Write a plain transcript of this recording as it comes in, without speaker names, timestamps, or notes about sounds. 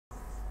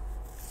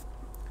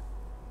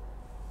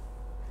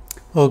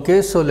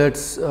Okay, so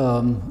let's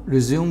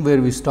resume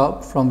where we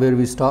stopped, from where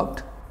we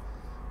stopped,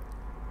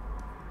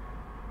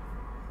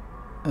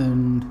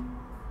 and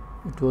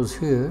it was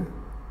here.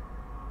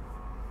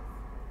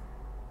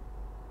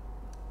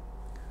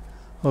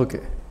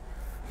 Okay,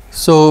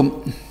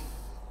 so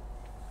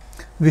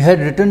we had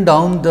written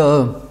down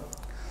the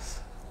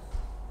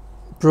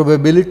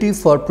probability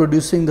for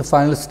producing the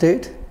final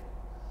state,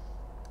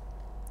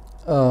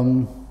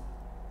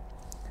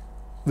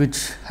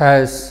 which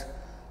has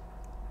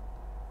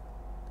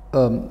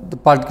the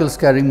particles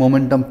carrying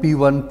momentum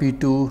P1,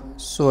 P2,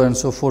 so on and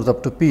so forth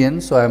up to Pn.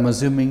 So, I am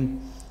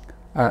assuming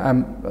I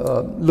am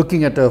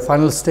looking at a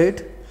final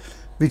state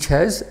which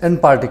has n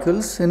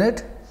particles in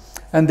it,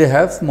 and they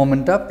have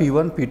momenta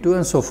P1, P2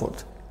 and so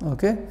forth.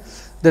 Okay.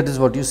 That is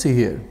what you see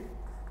here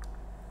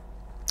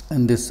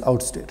in this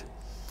out state,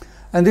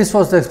 and this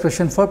was the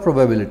expression for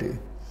probability.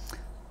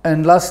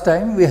 And last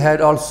time we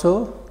had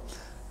also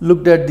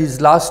looked at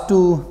these last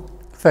two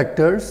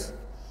factors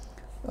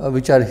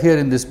which are here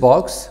in this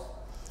box,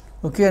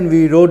 okay, and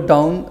we wrote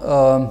down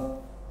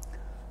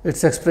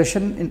its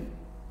expression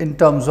in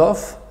terms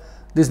of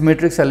these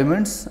matrix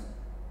elements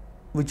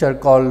which are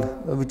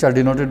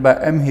denoted by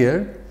M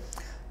here,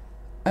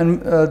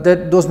 and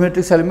that those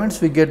matrix elements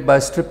we get by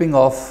stripping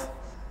off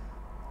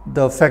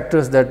the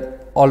factors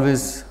that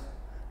always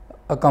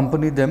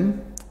accompany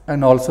them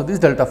and also these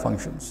delta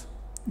functions.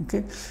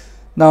 Okay.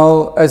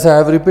 Now, as I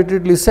have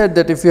repeatedly said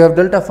that if you have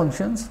delta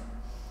functions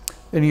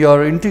in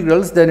your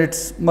integrals, then it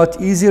is much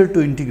easier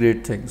to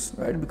integrate things,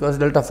 right, because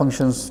delta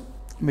functions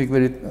make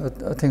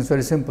things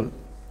very simple.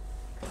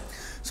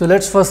 So, let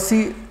us first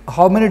see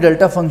how many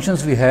delta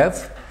functions we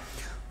have,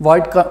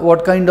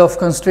 what kind of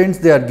constraints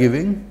they are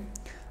giving,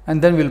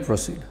 and then we will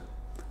proceed.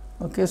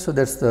 Okay, so,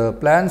 that is the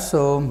plan.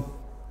 So,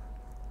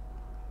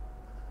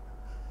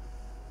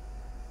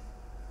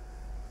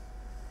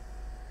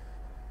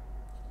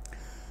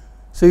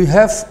 you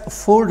have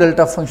 4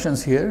 delta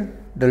functions here,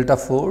 delta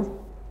 4,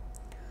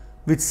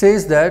 which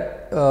says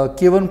that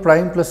k1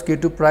 prime plus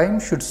k2 prime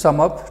should sum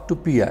up to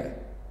pi,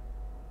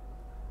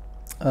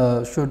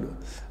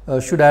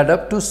 should add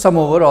up to sum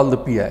over all the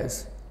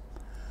pi's.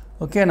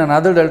 Okay, and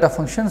another delta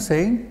function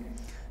saying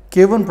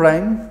k1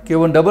 prime,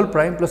 k1 double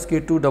prime plus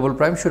k2 double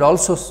prime should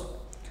also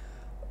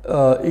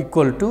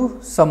equal to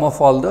sum of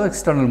all the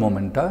external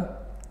momenta.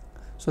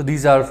 So,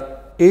 these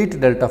are 8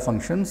 delta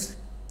functions.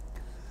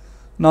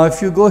 Now,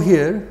 if you go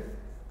here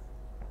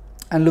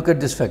and look at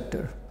this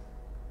factor,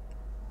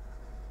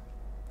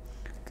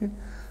 okay,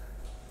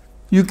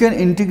 you can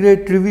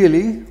integrate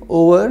trivially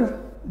over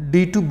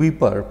d to b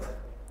perp.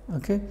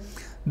 Okay.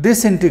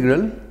 This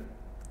integral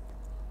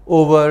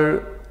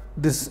over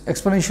this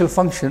exponential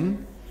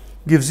function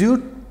gives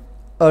you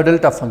a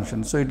delta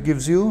function. So, it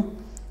gives you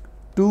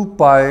 2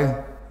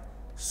 pi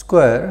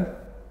square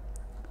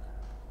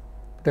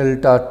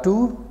delta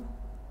 2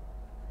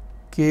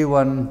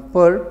 k1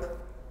 perp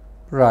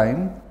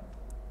prime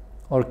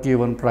or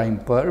k1 prime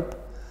perp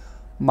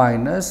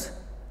minus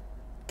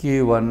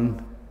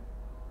k1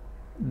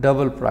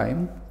 double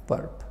prime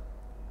perp.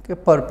 Okay,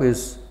 perp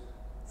is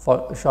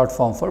short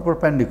form for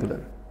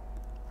perpendicular.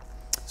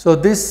 So,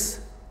 this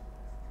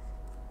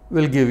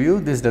will give you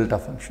this delta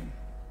function.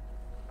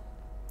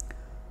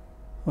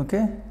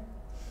 Okay.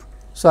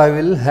 So, I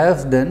will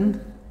have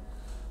then,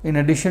 in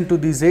addition to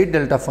these 8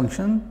 delta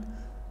functions,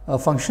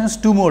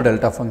 2 more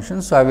delta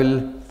functions. So, I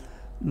will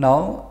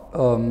now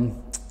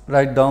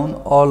write down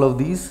all of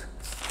these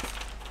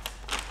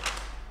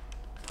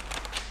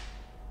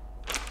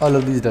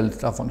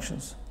delta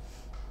functions.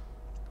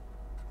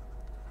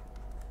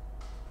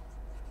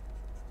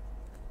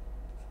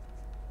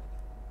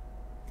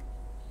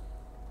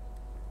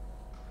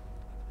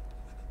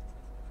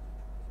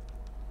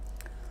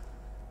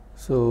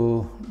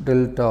 So,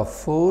 delta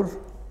 4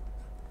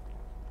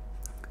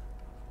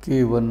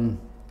 k1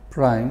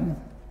 prime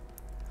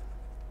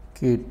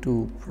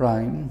k2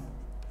 prime,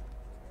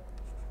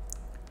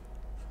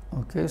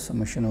 okay,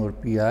 summation over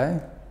pi,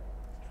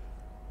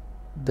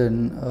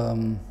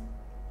 then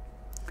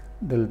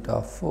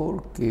delta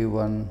 4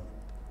 k1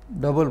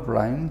 double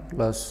prime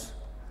plus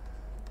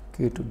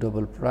k2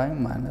 double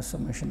prime minus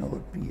summation over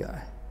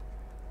pi,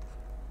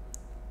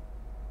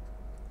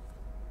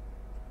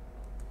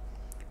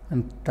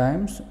 and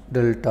times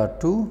delta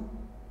 2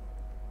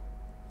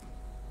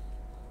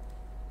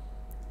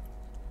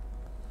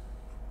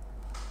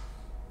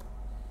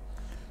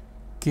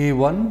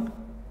 k1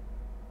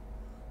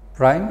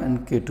 prime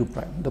and k2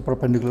 prime, the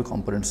perpendicular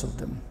components of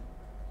them.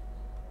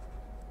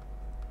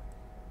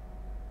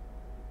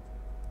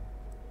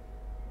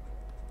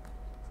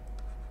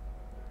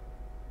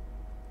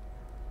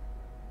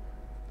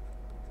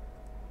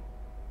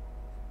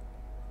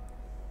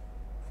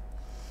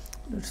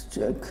 Let us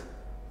check,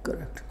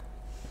 correct.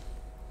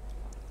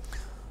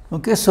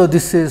 Okay, so,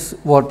 this is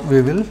what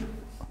we will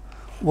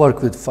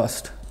work with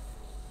first.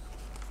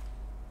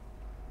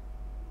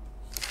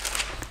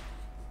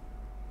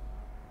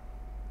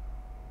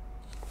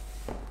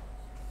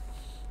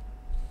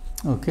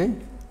 Okay.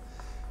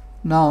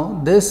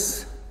 Now,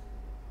 this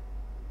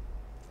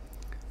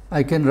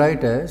I can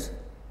write as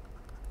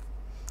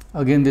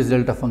again this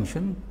delta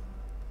function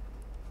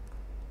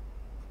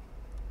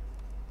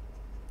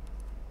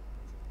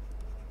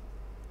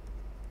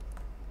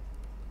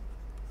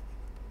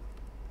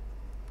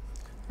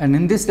and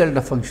in this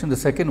delta function, the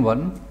second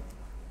one,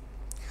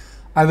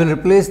 I will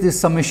replace this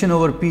summation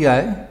over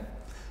pi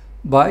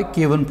by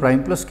k1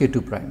 prime plus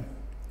k2 prime,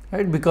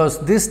 right, because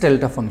this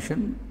delta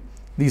function,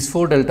 these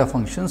 4 delta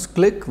functions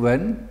click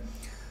when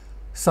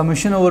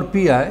summation over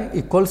pi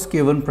equals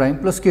k1 prime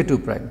plus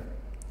k2 prime.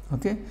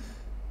 Okay.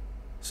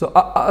 So,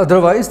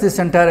 otherwise this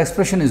entire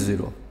expression is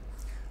 0,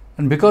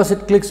 and because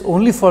it clicks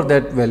only for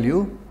that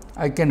value,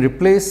 I can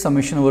replace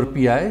summation over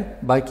pi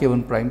by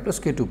k1 prime plus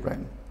k2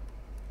 prime.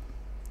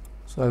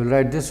 So, I will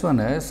write this one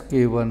as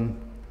k1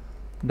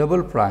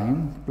 double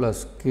prime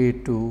plus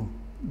k2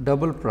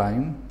 double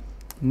prime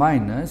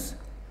minus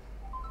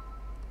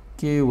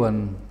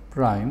k1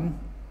 prime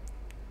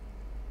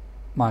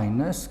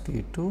minus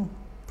k2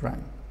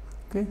 prime.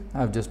 Okay. I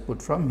have just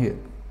put from here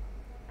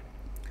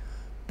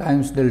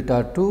times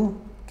delta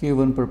 2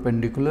 k1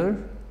 perpendicular,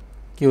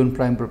 k1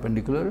 prime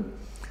perpendicular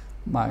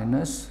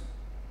minus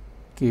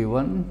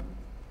k1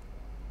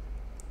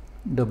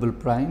 double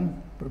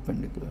prime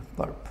perpendicular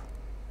perp.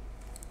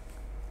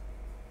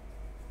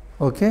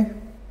 Okay.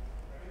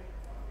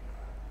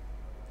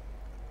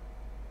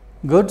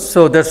 Good.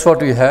 So, that is what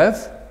we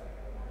have.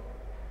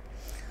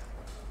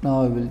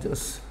 Now, I will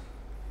just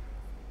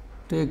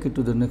take it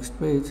to the next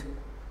page.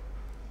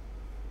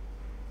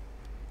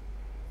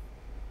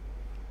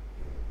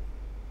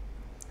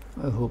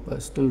 I hope I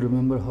still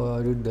remember how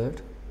I did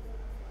that.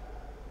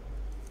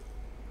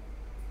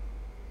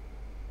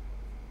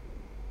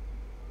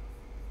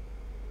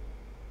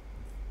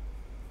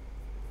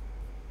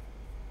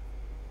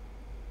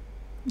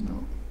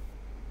 No.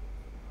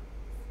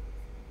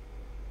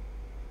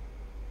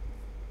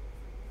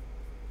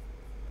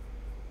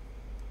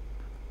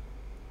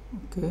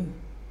 Okay.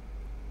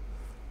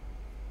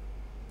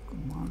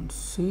 Command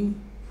C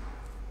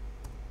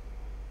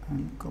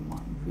and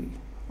command V.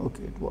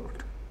 Okay, it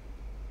worked.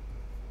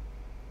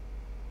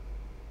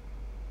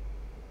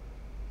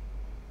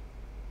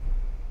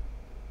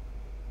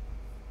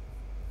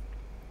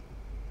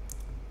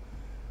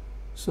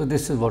 So,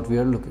 this is what we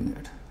are looking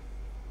at.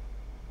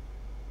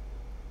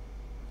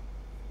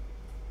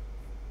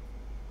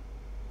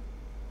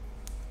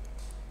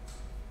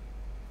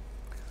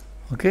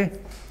 Okay.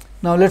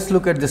 Now, let us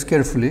look at this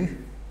carefully.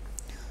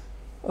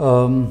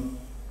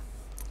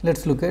 Let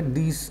us look at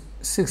these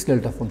 6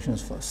 delta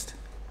functions first.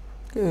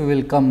 Okay. We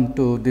will come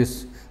to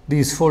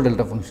these 4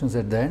 delta functions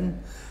at the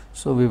end.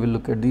 So, we will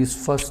look at these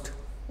first,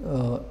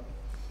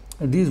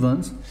 these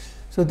ones.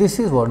 So, this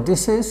is what?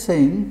 This is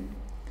saying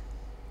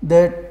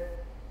that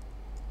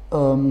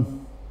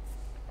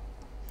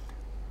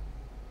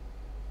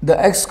the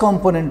x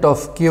component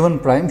of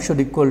k1 prime should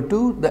equal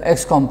to the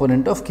x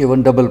component of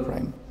k1 double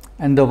prime,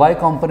 and the y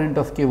component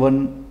of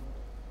k1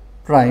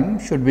 prime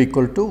should be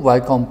equal to y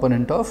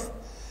component of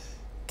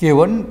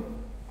k1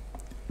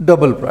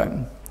 double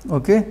prime.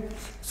 Okay.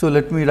 So,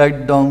 let me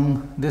write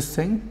down this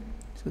thing.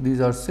 So,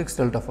 these are 6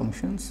 delta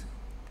functions.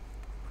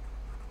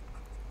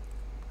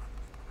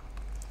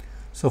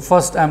 So,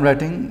 first I am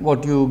writing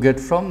what you get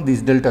from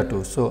these delta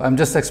 2. So, I am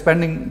just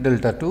expanding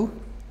delta 2,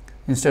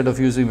 instead of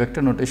using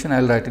vector notation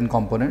I will write in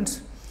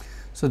components.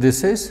 So,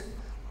 this is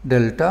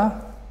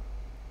delta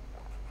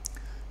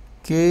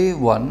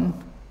k1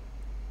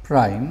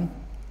 prime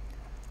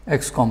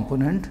x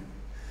component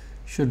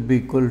should be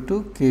equal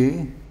to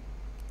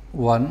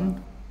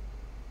k1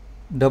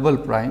 double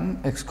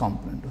prime x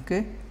component.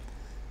 Okay.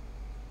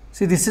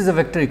 See, this is a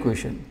vector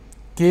equation,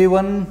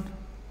 k1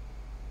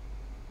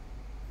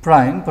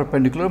 prime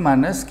perpendicular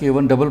minus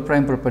k1 double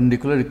prime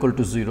perpendicular equal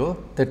to 0,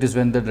 that is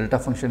when the delta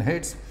function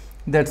hits.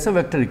 That is a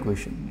vector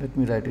equation. Let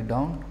me write it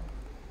down.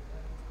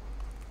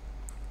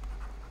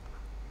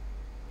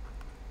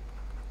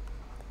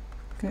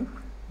 Okay.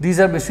 These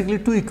are basically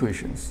 2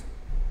 equations,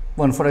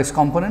 one for x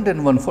component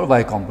and one for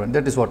y component.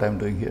 That is what I am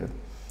doing here.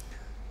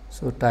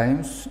 So,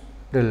 times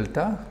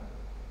delta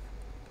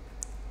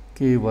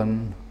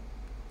k1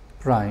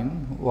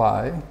 prime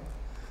y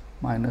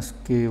minus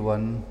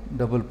k1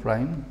 double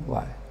prime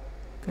y.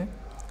 Okay.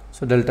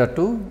 So, delta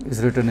 2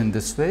 is written in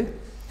this way.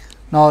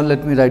 Now,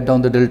 let me write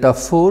down the delta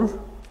 4.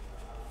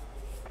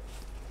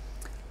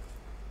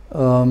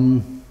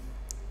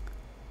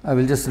 I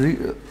will just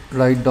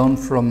write down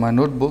from my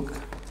notebook,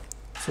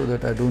 so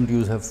that I don't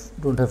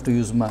have to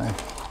use my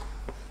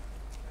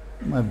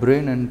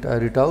brain and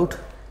tire it out.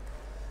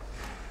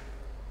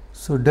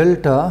 So,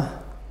 delta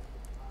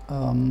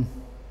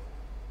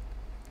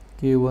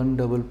k1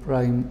 double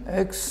prime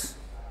x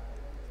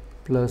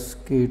plus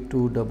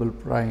k2 double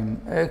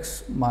prime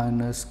x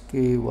minus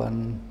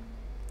k1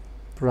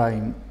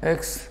 prime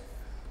x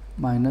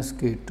minus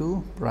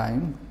k2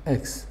 prime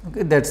x.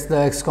 Okay, that is the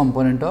x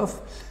component of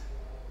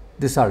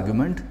this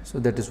argument. So,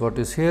 that is what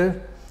is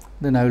here.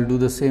 Then I will do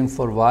the same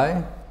for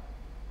y.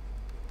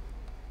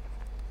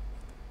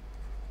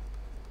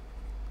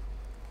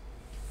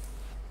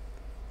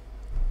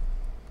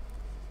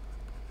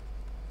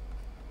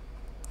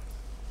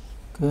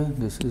 Okay,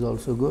 this is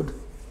also good.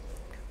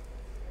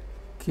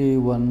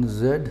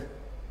 K1z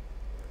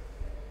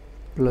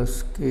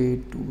plus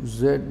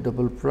K2z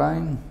double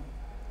prime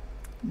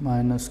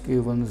minus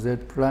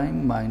K1z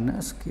prime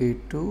minus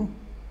K2z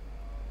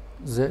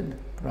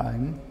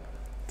prime.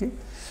 Okay.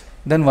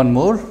 Then one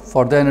more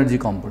for the energy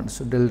component.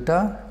 So,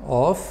 delta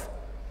of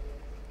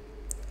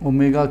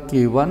omega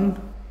K1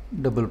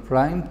 double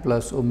prime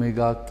plus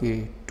omega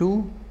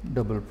K2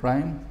 double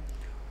prime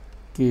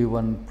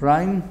K1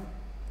 prime,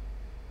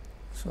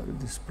 sorry,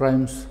 these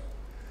primes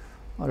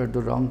are at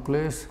the wrong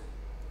place,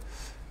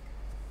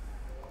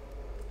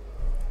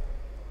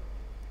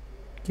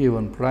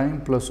 K1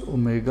 prime plus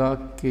omega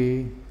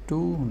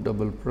K2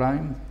 double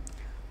prime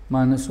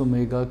minus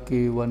omega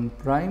K1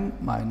 prime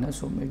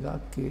minus omega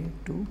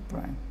K2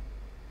 prime.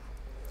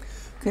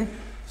 Okay.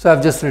 So, I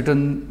have just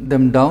written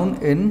them down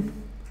in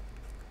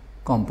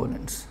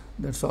components.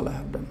 That is all I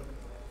have done.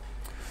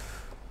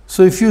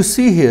 So, if you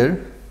see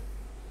here,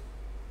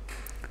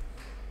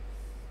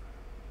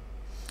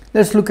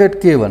 let us look at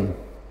K1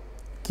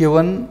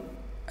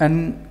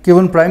 and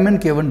K1 prime and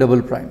K1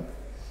 double prime.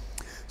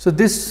 So,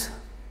 this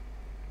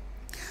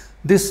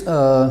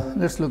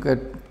let us look at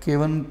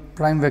K1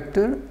 prime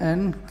vector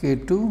and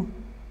K2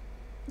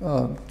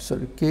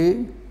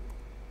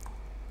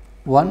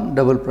 K1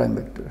 double prime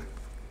vector,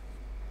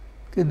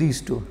 okay,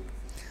 these two.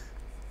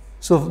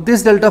 So,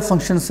 this delta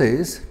function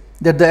says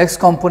that the x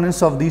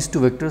components of these two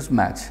vectors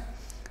match.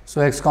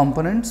 So, x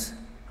components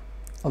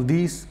of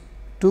these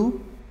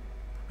two,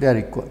 they are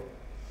equal.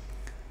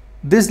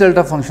 This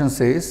delta function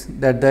says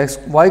that the x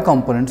y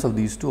components of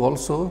these two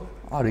also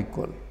are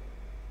equal.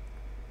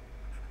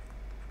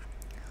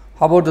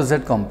 How about the z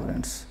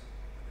components?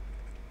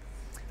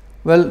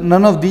 Well,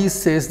 none of these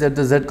says that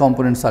the z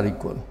components are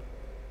equal,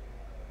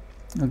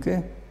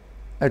 okay,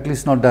 at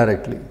least not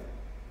directly.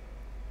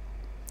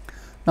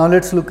 Now,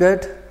 let us look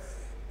at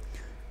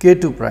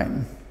K2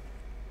 prime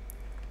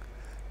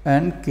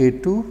and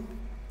K2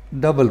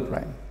 double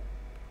prime.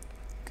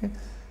 Okay.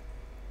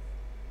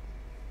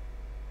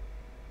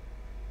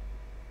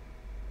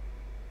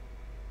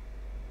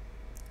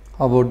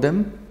 How about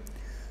them?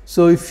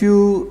 So, if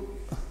you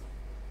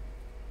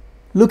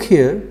look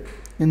here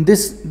in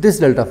this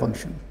delta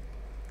function,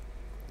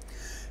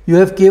 you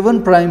have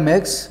K1 prime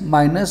x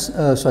minus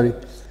sorry,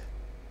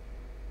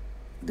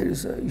 there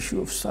is an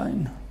issue of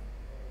sign.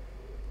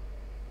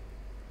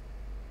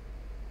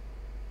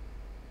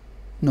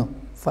 No,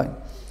 fine.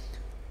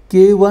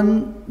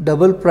 K1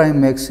 double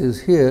prime x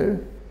is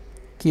here,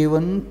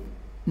 K1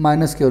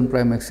 minus K1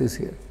 prime x is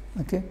here.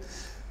 Okay.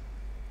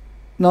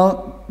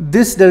 Now,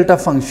 this delta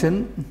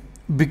function,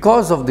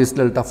 because of this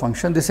delta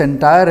function, this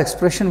entire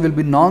expression will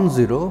be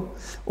non-zero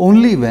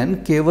only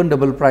when K1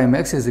 double prime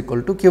x is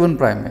equal to K1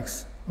 prime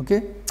x.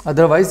 Okay.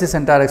 Otherwise, this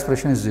entire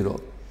expression is 0.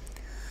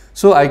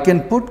 So, I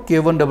can put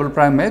K1 double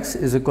prime x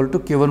is equal to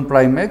K1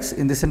 prime x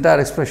in this entire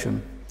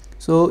expression.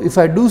 So, if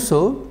I do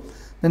so,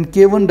 then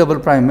K1 double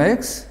prime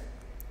x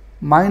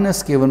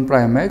minus K1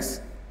 prime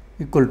x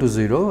equal to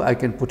 0 I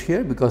can put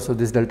here because of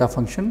this delta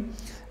function,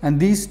 and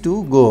these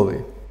two go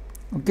away.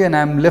 Okay, and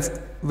I am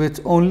left with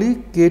only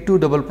K2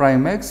 double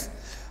prime x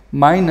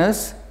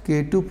minus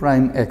K2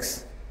 prime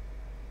x.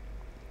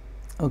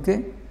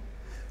 Okay.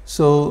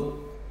 So,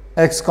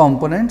 x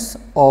components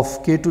of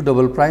K2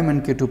 double prime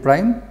and K2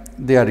 prime,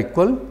 they are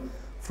equal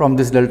from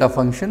this delta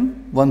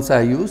function once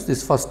I use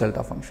this first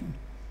delta function.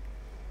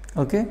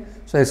 Okay.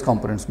 So, x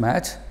components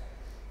match.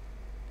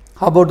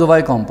 How about the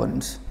y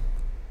components?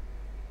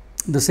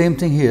 The same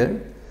thing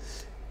here,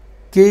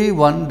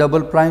 K1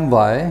 double prime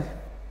y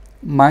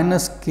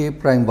minus K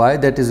prime y,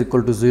 that is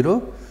equal to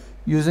 0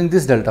 using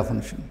this delta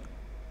function.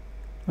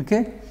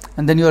 Okay.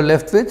 And then you are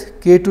left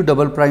with K2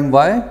 double prime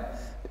y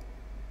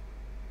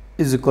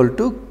is equal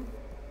to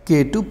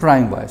K2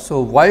 prime y.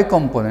 So, y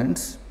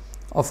components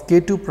of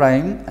K2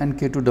 prime and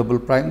K2 double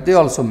prime, they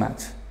also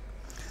match.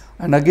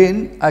 And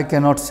again, I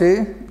cannot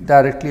say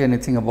directly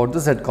anything about the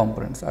z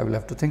components, I will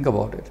have to think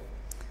about it.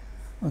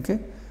 Okay.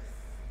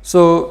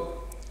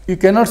 So, you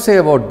cannot say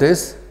about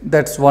this,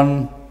 that is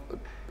one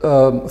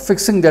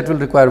fixing that will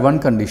require one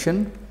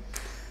condition,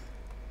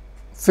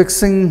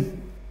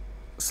 fixing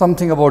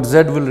something about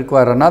z will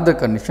require another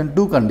condition,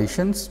 two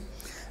conditions,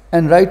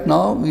 and right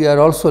now we are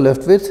also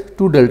left with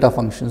two delta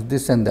functions,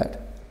 this and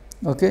that.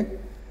 Okay.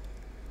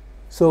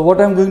 So,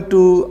 what I am going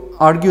to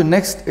argue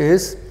next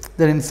is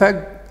that in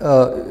fact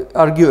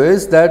argue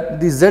is that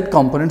the z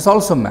components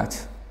also match.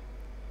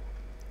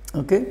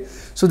 Okay.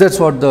 So, that is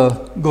what the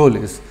goal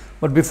is,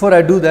 but before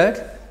I do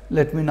that,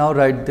 let me now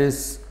write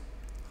this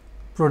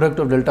product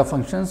of delta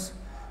functions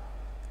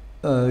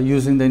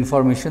using the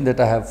information that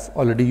I have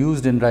already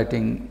used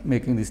in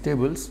making these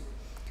tables.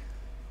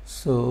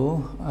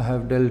 So, I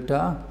have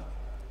delta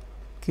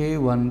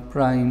K1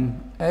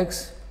 prime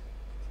x,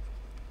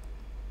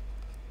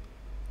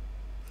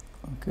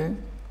 okay,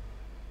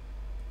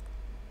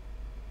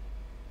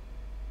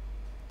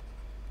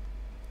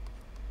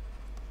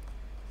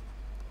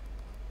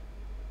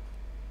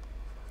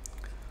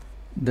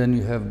 then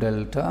you have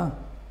delta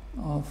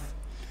of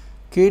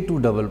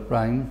k2 double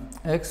prime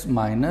x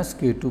minus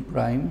k2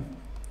 prime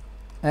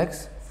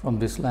x from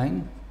this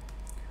line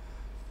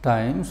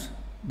times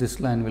this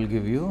line will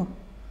give you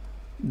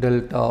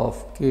delta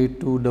of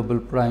k2 double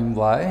prime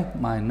y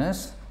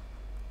minus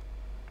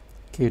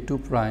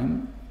k2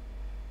 prime,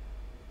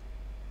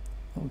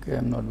 okay, I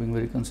am not being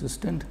very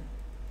consistent,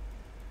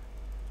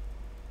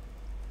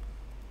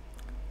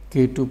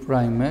 k2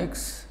 prime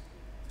x,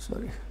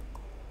 sorry,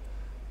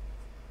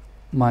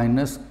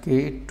 minus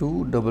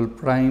k2 double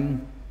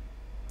prime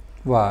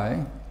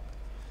y,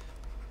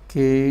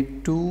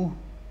 k2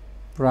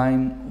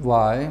 prime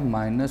y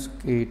minus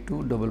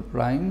k2 double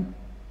prime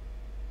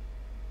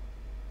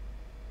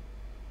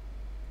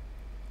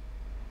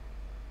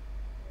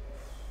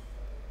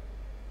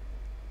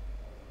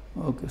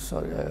okay,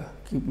 sorry, I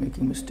keep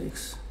making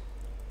mistakes.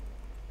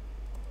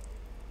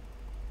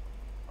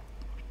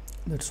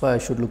 That's why I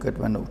should look at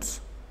my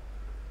notes.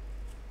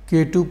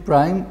 k2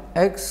 prime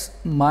x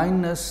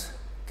minus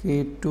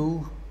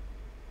k2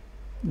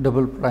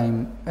 double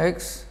prime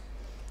x,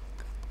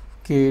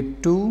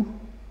 k2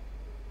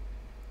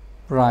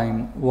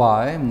 prime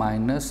y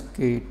minus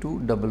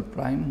k2 double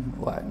prime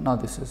y. Now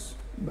this is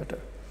better.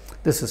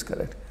 This is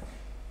correct.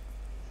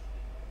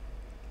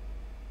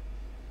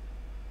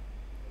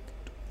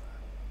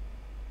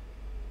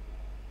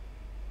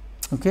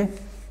 Okay.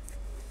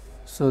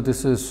 So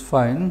this is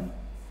fine.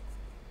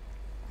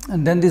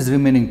 And then this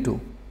remaining two,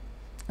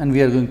 and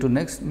we are going to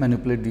next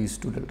manipulate these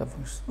two delta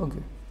functions.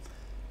 Okay.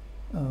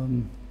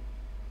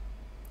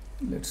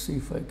 Let's see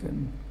if I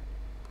can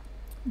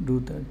do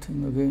that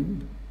thing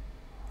again.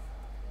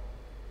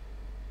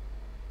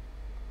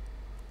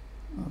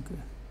 Okay.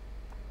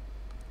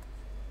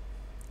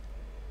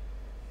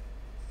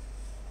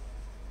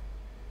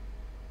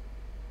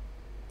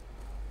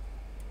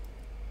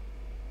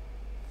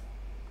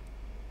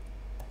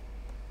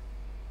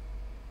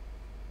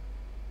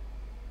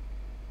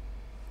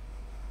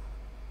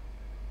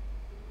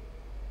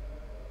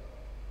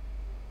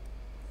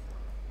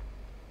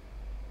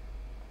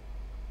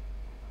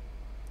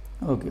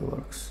 Okay,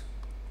 works.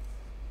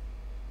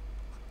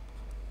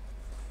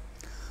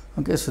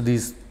 Okay, so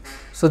these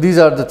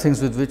are the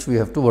things with which we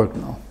have to work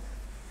now.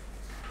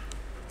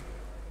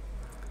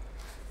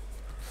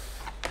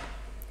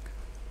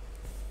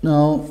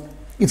 Now,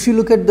 if you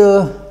look at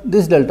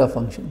this delta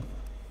function,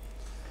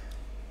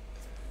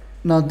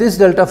 now this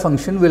delta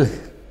function will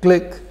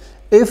click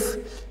if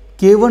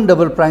k1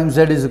 double prime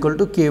z is equal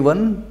to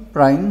k1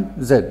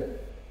 prime z,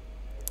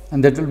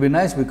 and that will be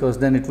nice because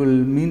then it will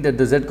mean that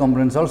the z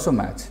components also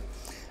match.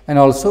 And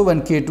also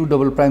when k2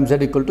 double prime z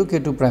equal to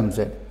k2 prime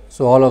z.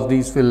 So, all of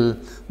these will,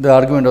 the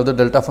argument of the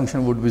delta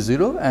function would be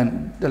 0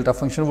 and delta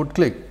function would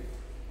click.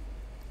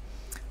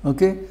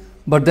 Okay.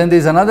 But then there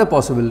is another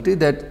possibility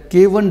that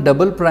k1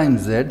 double prime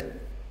z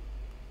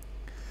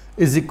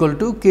is equal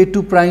to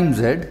k2 prime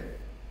z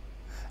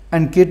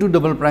and k2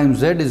 double prime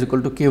z is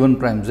equal to k1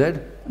 prime z,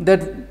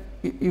 that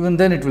even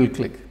then it will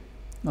click.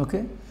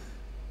 Okay.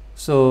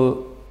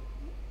 So,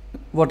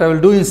 what I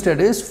will do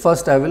instead is,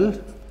 first I will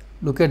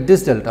look at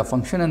this delta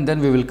function and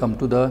then we will come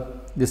to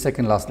the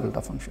second last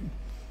delta function.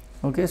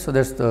 Okay, so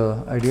that's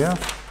the idea.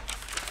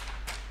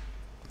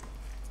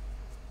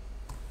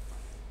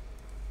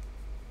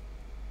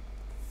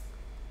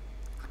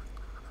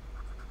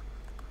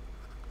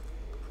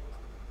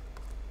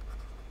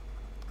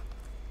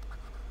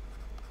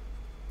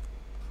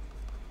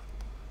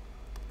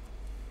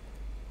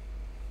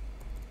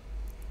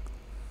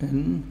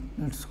 And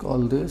let's call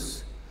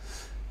this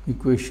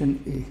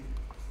equation A.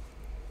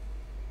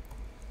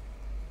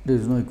 There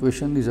is no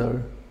equation, these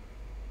are,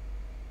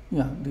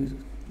 yeah,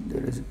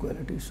 there is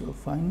equality, so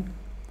fine.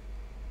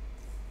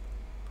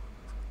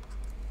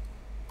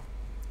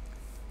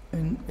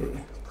 In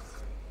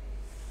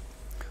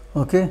A.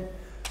 Okay.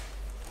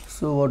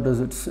 So what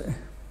does it say?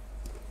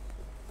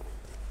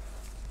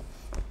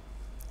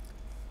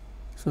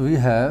 So we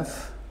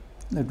have,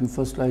 let me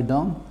first write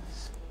down,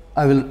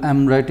 I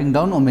am writing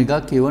down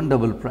omega k1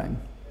 double prime.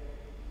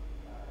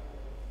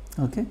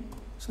 Okay.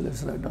 So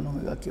let's write down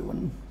omega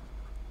k1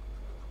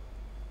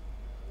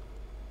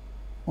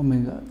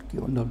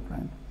 double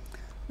prime.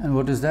 And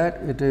what is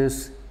that? It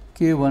is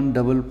k1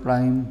 double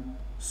prime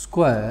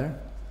square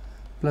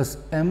plus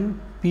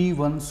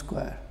mp1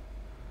 square.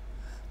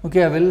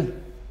 Okay, I will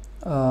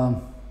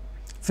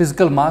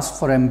physical mass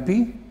for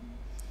mp,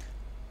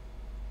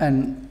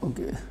 and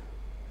okay,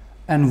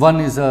 and 1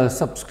 is a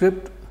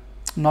subscript,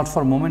 not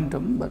for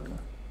momentum, but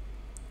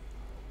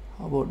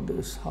how about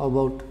this? How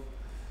about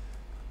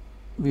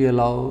we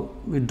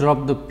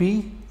drop the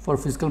p for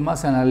physical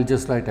mass and I will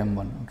just write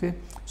m1. Okay.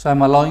 So, I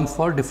am allowing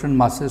for different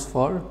masses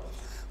for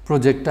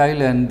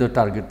projectile and the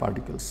target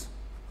particles.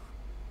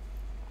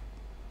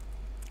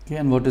 Okay,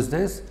 and what is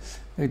this?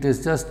 It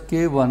is just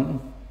k1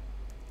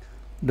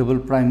 double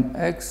prime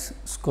x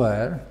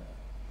square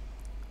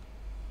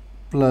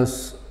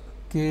plus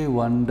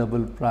k1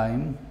 double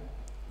prime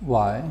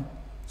y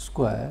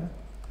square,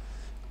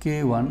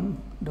 k1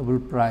 double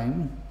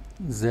prime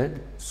z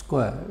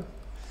square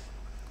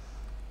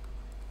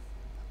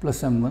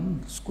plus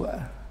m1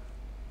 square.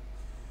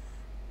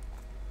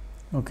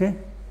 Okay.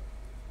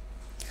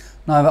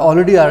 Now, I have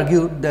already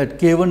argued that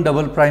k1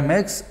 double prime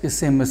x is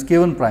same as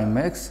k1 prime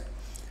x.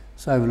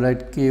 So, I will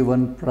write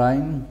k1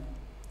 prime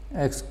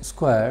x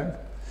squared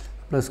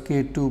plus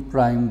k2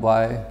 prime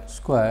y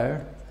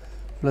squared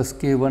plus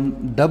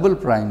k1 double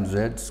prime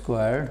z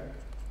squared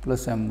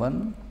plus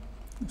m1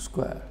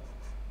 square.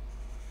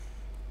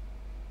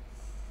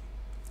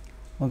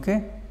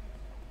 Okay.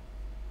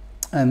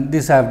 And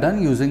this I have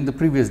done using the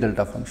previous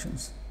delta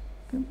functions,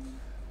 okay,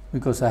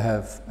 because I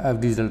have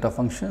these delta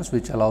functions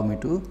which allow me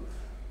to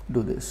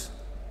do this.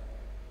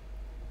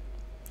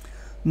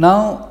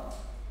 Now,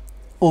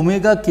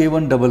 omega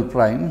k1 double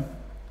prime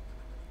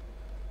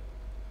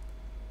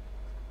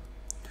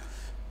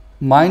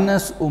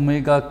minus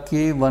omega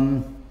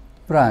k1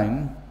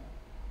 prime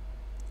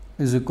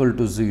is equal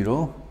to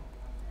 0.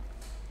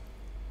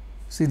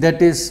 See,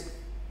 that is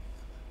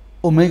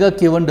omega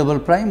k1 double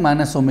prime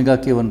minus omega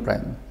k1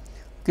 prime.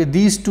 Okay,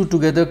 these two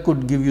together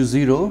could give you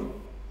 0,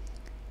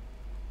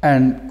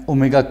 and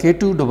omega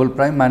k2 double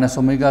prime minus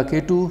omega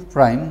k2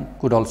 prime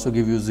could also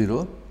give you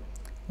 0.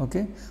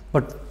 Okay,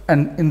 but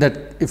and in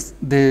that, if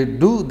they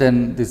do,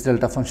 then this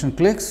delta function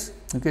clicks.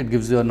 Okay, it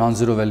gives you a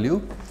non-zero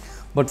value,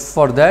 but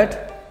for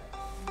that,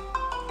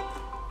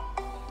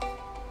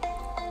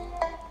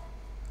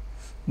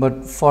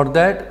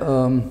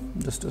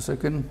 just a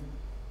second.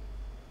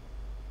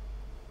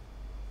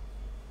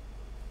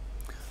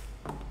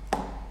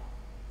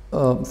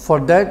 For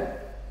that,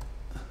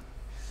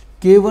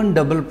 k1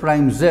 double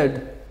prime z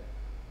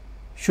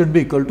should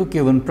be equal to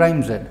k1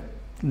 prime z,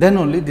 then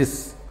only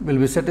this will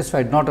be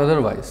satisfied, not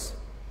otherwise.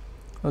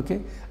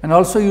 Okay. And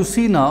also you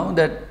see now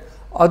that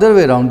other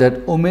way around,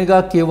 that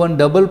omega k1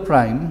 double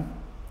prime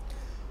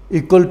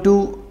equal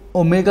to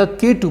omega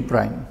k2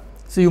 prime.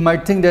 So, you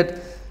might think that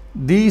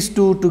these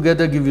two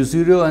together give you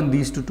 0 and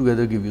these two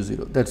together give you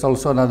 0. That is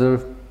also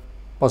another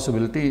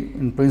possibility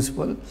in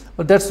principle,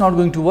 but that is not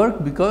going to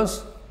work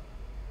because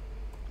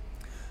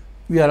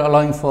we are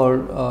allowing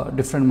for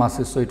different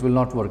masses. So, it will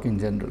not work in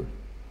general.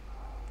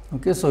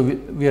 Okay. So,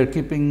 we are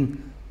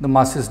keeping the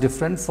masses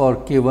different for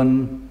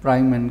k1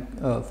 prime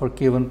and for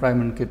k1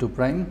 prime and k2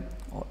 prime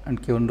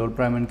and k1 double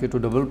prime and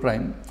k2 double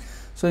prime.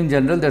 So, in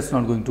general that is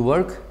not going to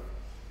work.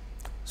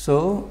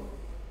 So,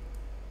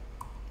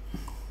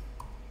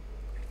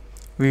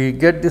 we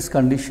get this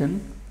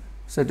condition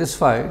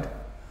satisfied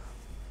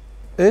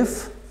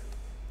if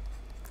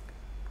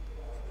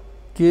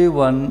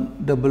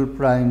k1 double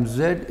prime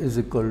z is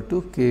equal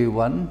to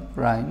k1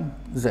 prime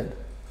z,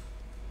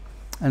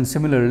 and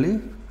similarly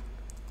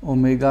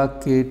omega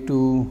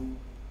k2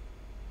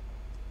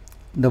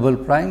 double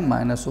prime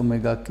minus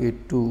omega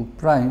k2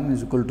 prime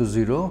is equal to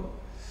 0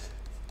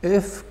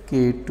 if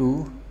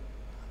k2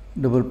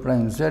 double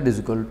prime z is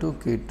equal to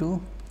k2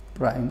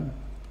 prime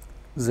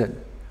z.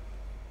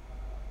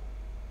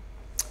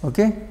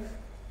 Okay.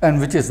 And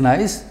which is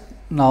nice.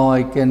 Now,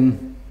 I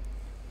can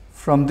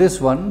from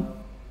this one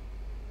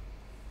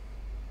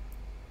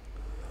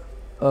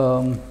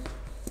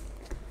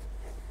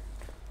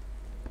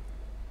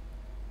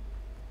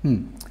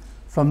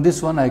from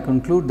this one I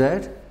conclude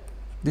that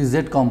the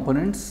z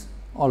components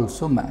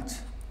also match.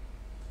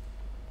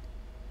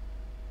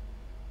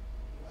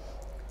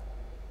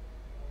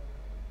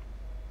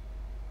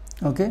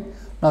 Okay.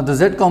 Now, the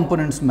z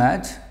components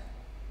match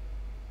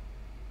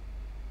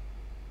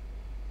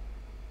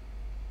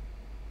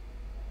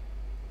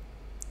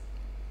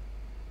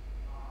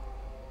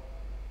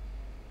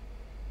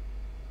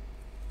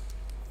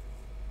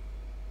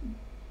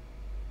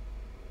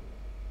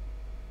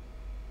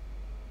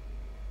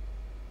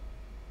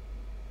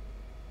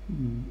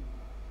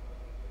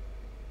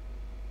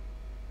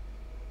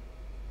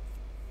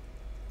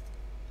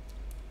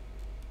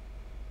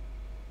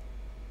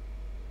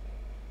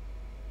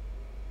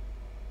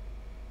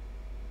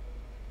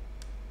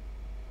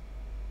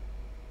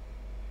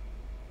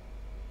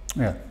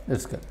yeah, that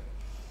is good.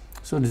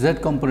 So, the z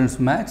components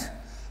match,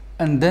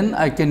 and then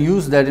I can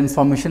use that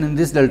information in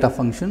this delta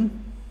function,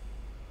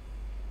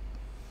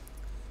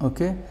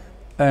 okay,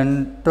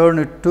 and turn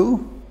it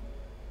to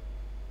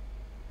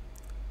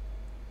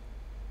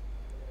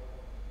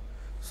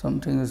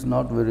something is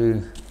not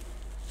very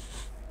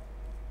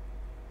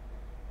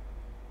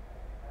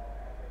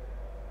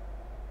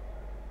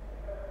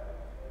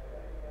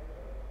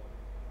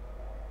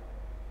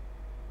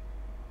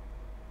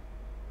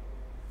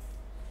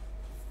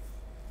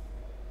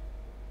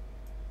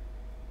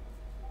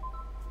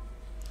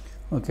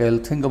okay. I will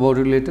think about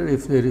it later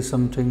if there is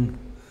something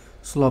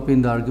sloppy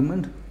in the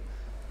argument,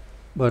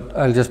 but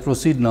I will just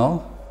proceed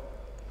now.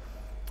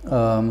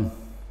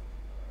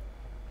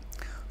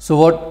 So,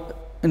 what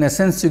in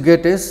essence you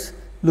get is,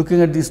 looking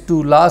at these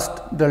two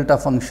last delta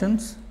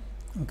functions,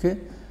 okay,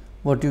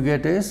 what you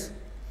get is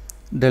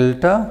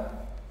delta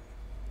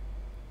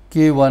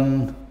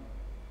k1,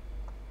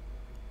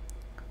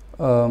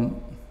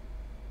 no,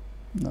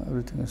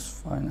 everything is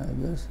fine,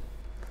 I guess.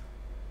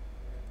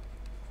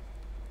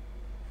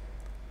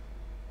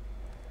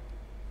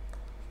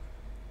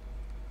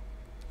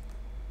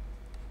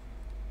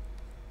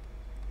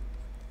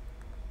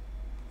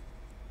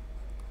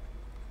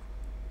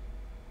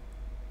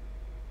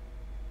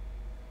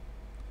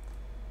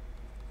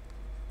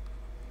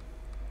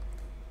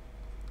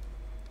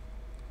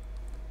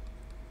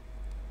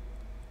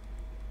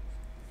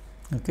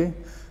 Okay.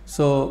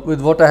 So,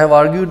 with what I have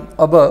argued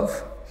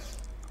above,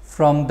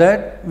 from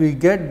that we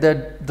get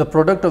that the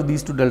product of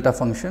these two delta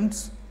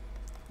functions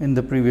in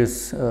the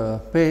previous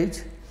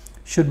page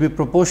should be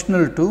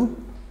proportional to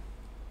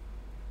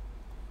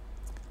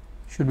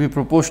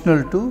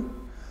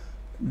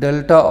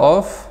delta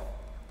of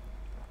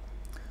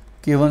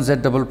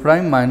k1z double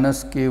prime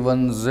minus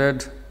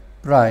k1z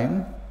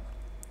prime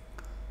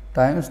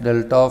times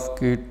delta of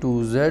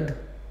k2z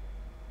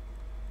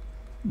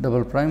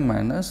double prime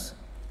minus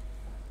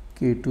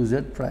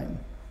k2z prime.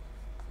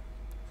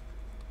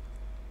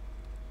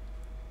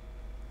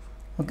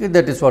 Okay,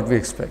 that is what we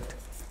expect,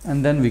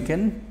 and then we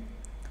can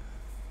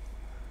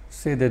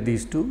say that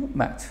these two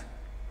match.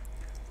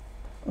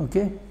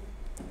 Okay.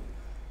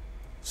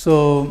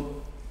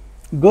 So,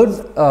 good,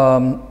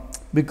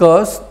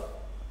 because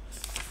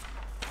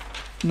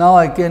now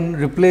I can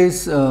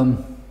replace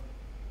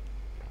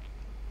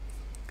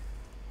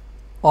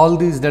all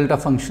these delta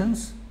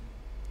functions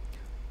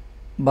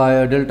by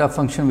a delta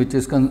function which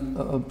is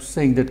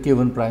saying that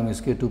k1 prime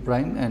is k2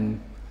 prime and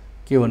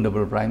k1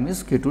 double prime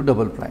is k2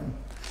 double prime.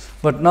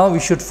 But now we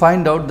should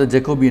find out the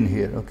Jacobian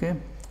here. Okay.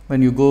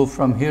 When you go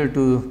from here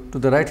to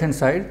the right hand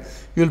side,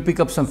 you will pick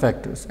up some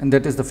factors, and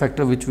that is the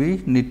factor which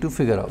we need to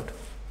figure out.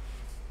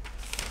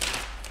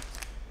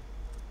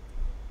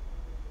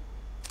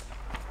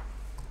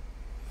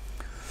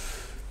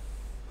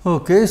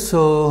 Okay,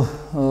 so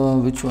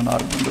which one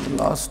argument of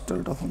the last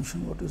delta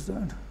function? What is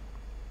that?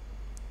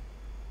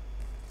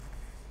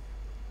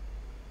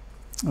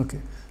 Okay,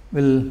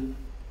 we'll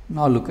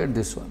now look at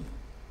this one,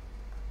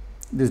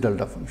 this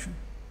delta function.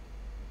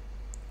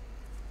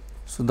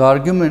 So, the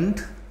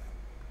argument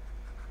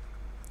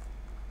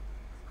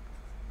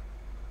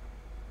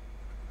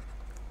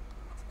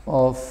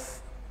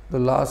of the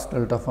last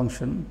delta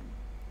function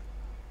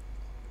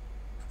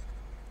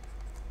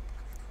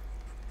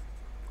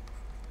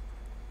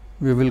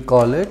we will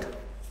call it,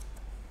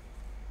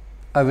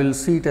 I will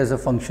see it as a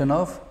function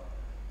of,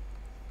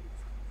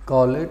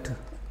 call it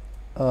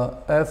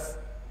f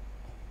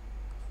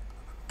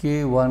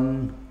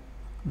k1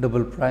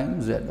 double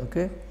prime z.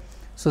 Okay.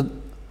 So,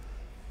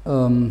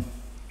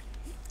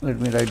 let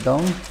me write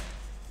down,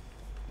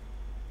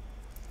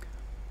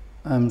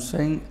 I am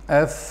saying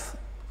f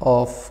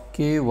of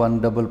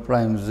k1 double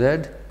prime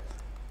z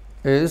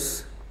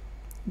is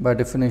by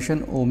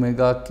definition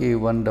omega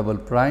k1 double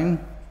prime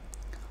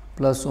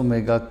plus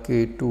omega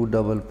k2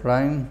 double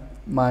prime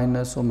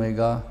minus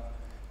omega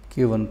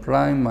k1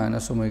 prime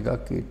minus omega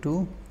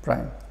k2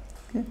 prime.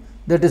 Okay.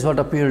 That is what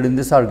appeared in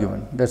this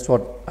argument, that is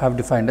what I have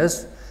defined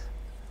as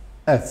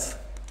f.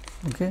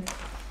 Okay.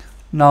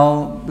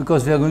 Now,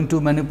 because we are going to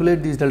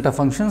manipulate these delta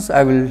functions,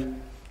 I will,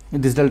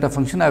 in this delta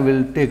function I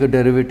will take a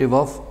derivative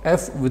of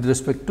f with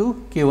respect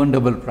to k1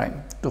 double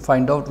prime to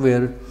find out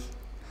where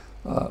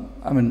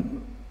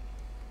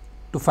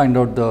to find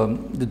out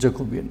the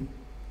Jacobian.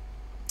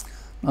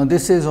 Now,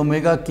 this is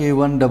omega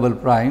k1 double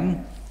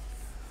prime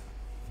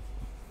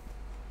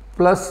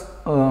plus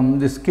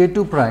this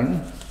k2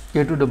 prime,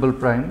 k2 double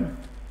prime,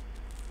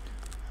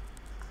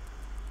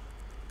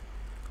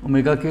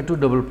 omega k2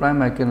 double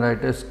prime I can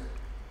write as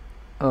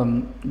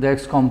the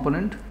x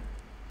component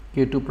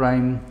k2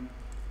 prime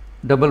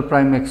double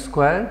prime x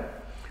square,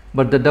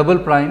 but the double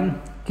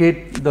prime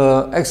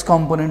the x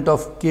component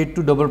of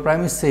k2 double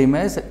prime is same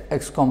as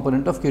x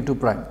component of k2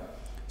 prime.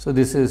 So,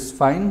 this is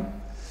fine,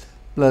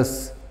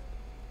 plus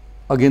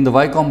again the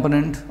y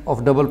component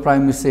of double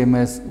prime is same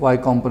as y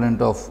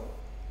component of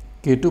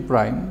k2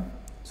 prime.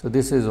 So,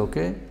 this is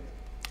okay,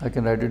 I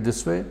can write it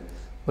this way,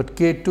 but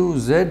k2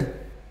 z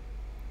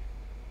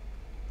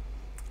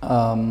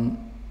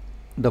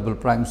double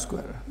prime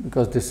square,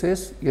 because this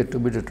is yet to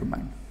be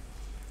determined.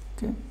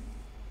 Okay.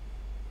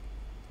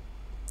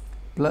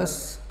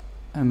 Plus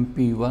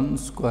mp1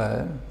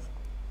 square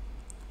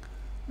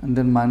and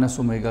then minus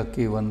omega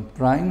k1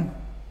 prime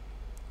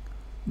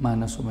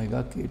minus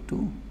omega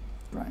k2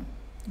 prime.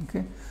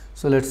 Okay.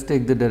 So, let us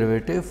take the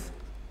derivative.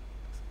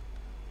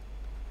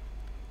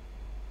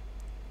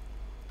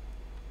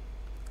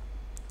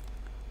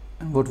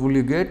 And what will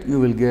you get? You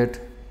will get,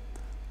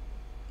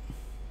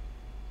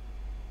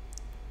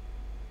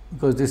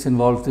 because this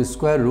involves the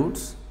square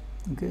roots.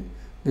 Okay.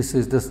 This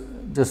is this,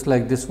 just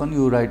like this one,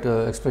 you write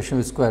a expression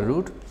with square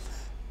root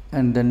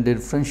and then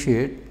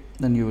differentiate,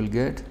 then you will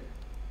get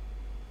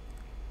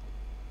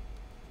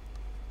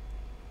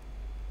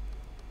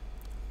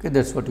okay, that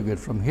is what you get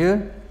from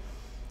here.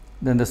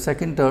 Then the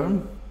second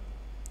term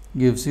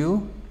gives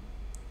you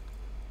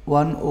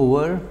 1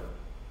 over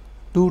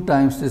 2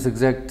 times this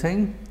exact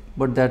thing,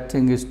 but that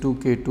thing is 2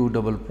 k2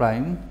 double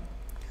prime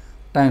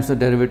times the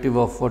derivative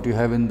of what you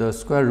have in the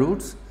square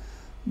roots,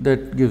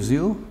 that gives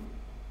you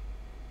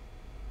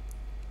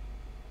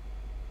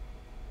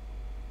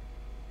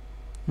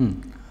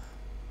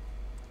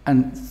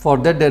and for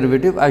that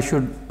derivative I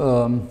should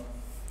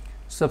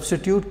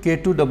substitute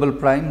k2 double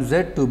prime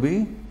z to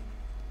be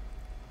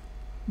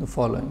the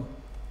following.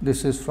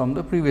 This is from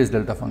the previous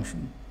delta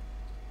function.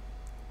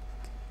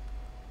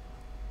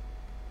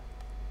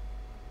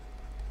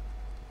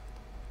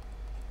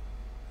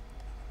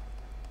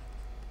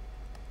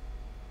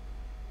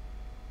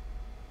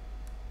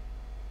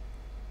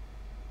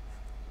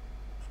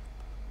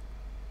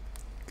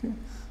 Okay.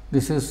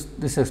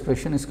 This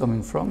expression is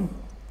coming from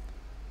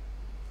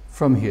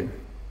here.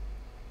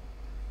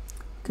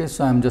 Okay,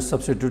 so I am just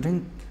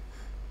substituting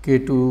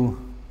K2.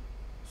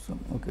 So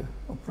okay,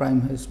 a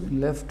prime has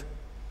been left.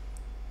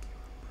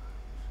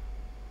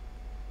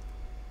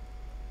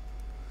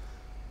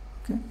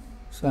 Okay,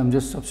 so I am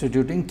just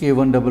substituting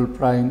K1 double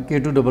prime,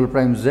 K2 double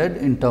prime Z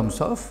in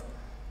terms of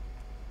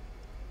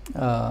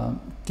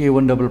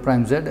K1 double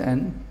prime Z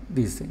and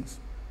these things.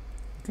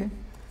 Okay,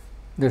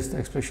 that's the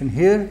expression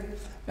here.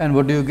 And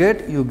what do you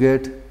get? You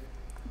get,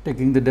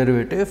 taking the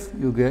derivative,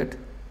 you get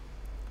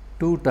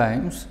 2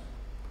 times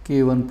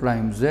K1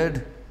 prime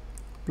Z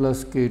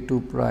plus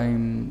K2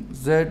 prime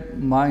Z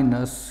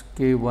minus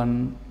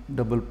K1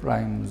 double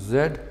prime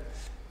Z,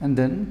 and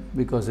then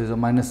because there is a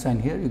minus sign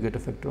here, you get a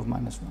factor of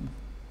 -1.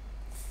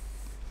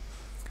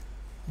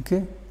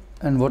 Okay,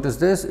 and what is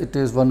this? It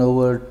is 1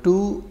 over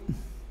 2.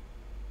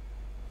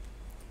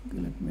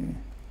 Let me,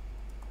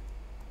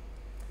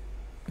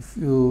 if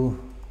you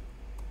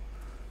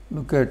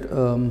look at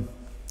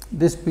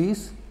this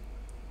piece,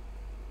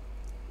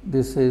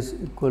 this is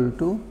equal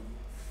to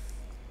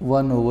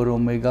 1 over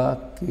omega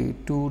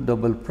K2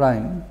 double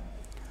prime,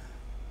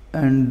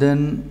 and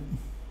then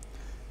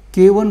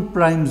K1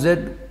 prime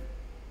Z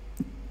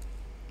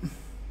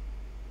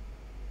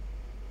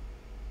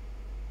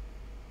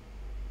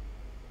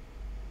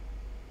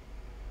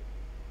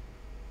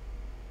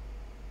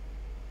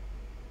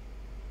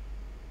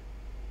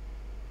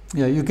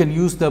you can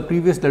use the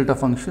previous delta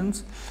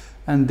functions,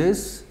 and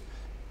this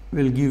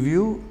will give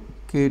you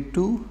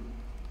K2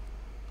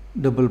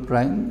 double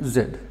prime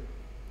Z.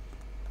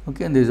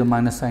 Okay, and there is a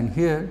minus sign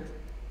here,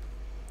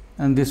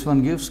 and this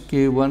one gives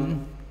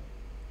K1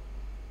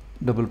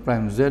 double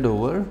prime Z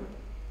over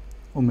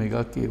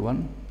omega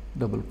K1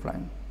 double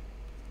prime.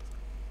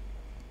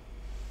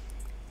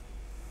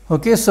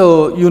 Okay,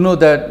 so you know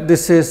that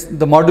this is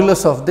the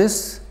modulus of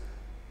this,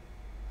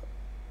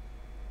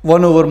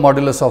 1 over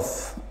modulus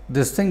of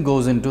this thing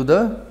goes into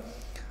the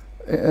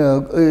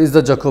is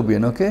the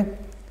Jacobian. Okay,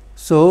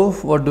 so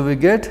what do we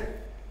get?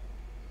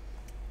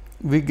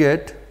 We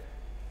get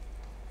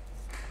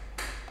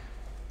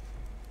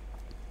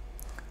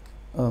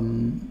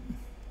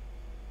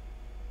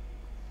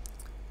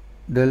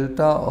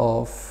delta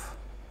of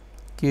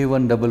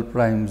K1 double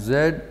prime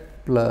Z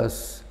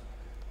plus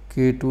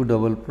K2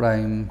 double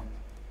prime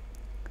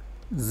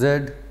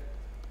Z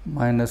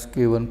minus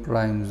K1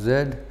 prime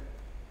Z,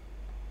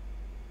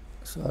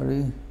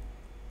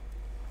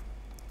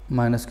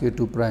 minus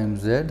K2 prime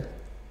Z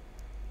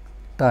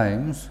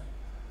times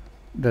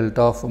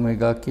delta of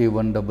omega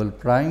K1 double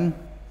prime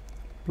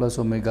plus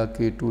omega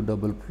K2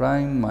 double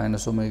prime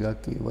minus omega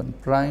K1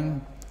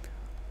 prime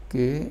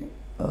K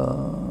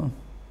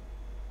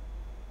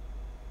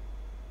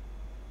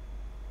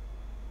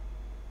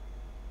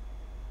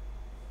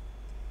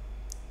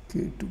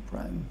K2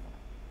 prime.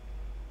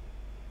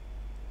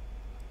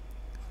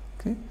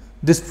 Okay,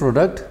 this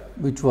product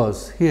which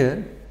was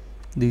here,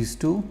 these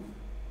two,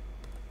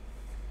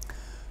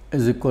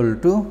 is equal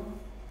to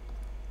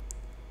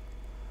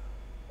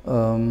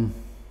 1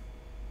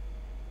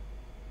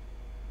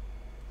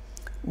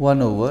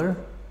 over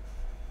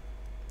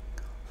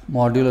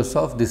modulus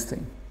of this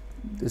thing,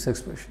 this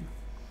expression.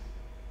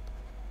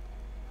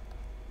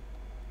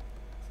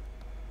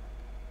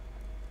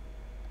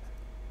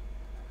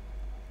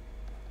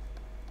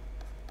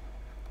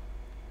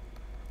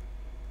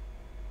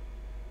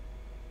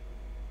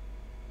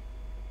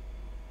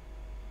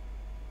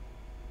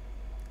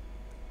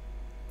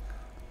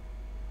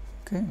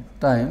 Okay,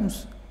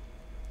 times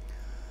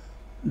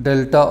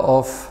delta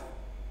of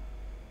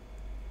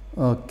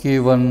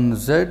K1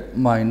 Z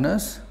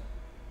minus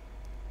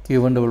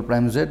K1 double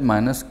prime Z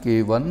minus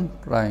K1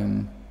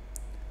 prime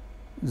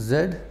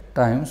Z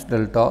times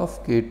delta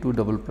of K2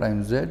 double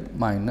prime Z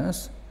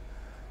minus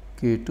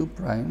K2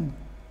 prime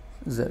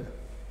Z.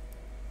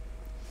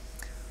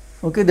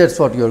 Okay, that's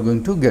what you are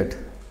going to get,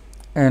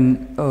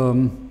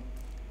 and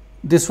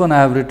this one I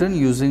have written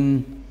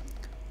using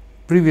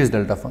previous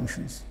delta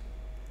functions.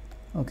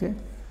 Okay,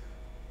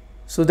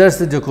 so that's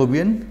the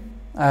Jacobian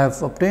I have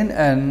obtained,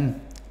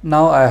 and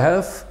now I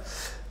have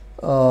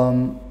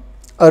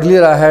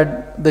earlier I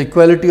had the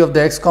equality of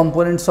the x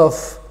components of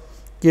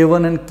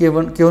K1 and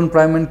K1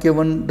 prime and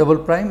K1 double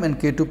prime and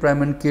K2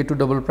 prime and K2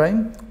 double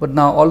prime, but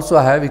now also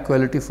I have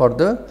equality for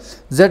the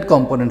z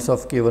components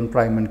of K1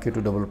 prime and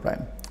K2 double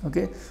prime.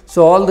 Okay,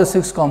 so all the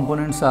 6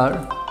 components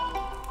are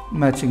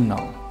matching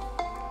now.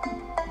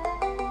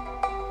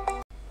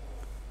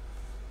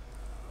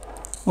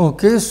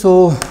 Okay,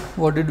 so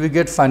what did we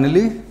get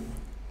finally?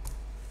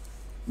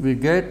 We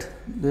get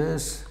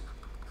this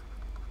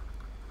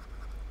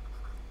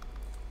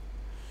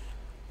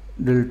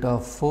delta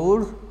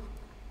 4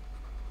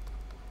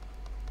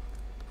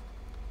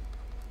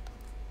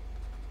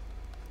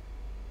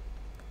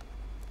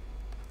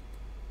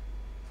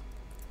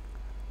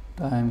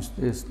 times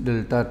this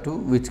delta 2,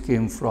 which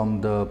came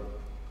from the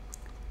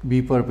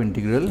B perp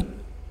integral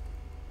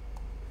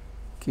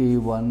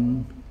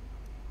K1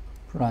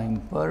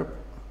 prime perp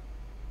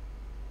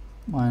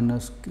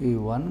minus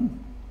k1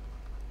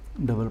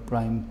 double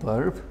prime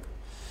perp.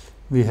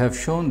 We have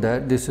shown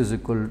that this is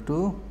equal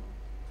to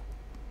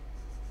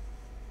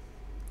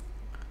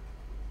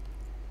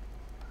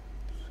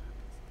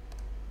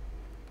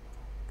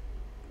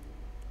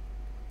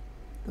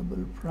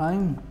double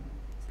prime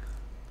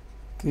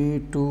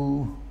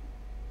k2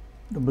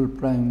 double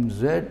prime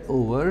z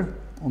over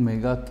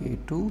omega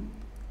k2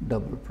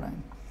 double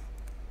prime.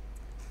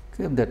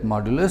 Okay, that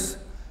modulus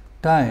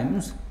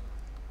times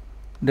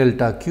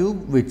delta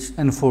cube, which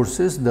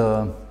enforces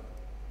the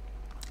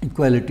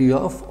equality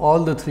of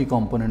all the three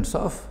components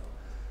of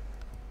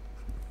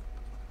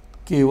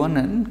k1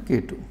 and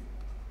k2,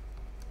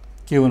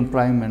 k1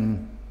 prime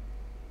and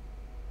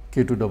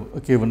k2 double,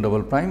 k1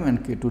 double prime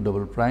and k2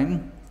 double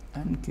prime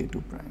and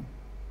k2 prime.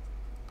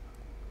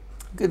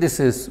 Okay, this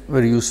is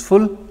very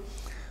useful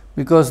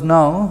because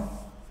now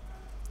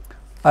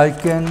I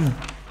can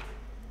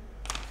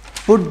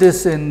put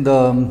this in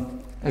the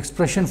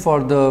expression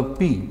for the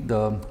p,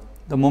 the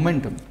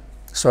momentum,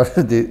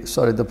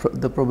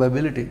 the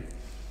probability.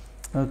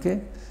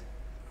 Okay.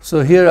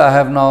 So, here I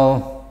have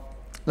now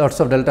lots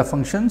of delta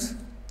functions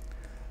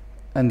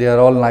and they are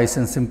all nice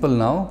and simple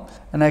now,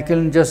 and I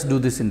can just do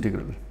this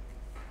integral.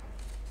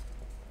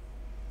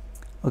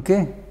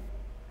 Okay.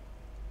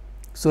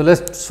 So,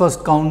 let us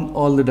first count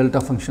all the delta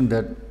function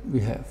that we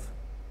have.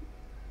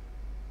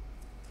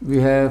 We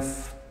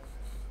have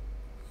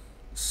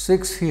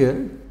 6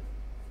 here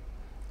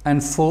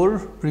and 4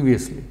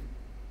 previously.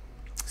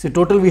 See,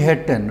 total we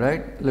had 10,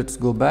 right? Let us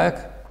go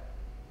back.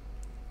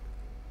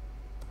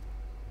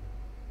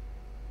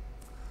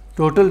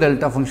 Total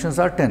delta functions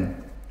are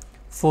 10.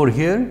 4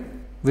 here,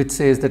 which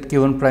says that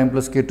k1 prime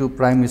plus k2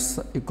 prime is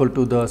equal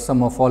to the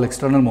sum of all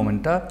external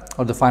momenta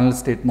or the final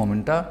state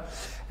momenta,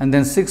 and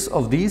then 6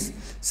 of these.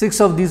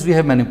 6 of these we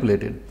have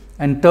manipulated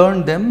and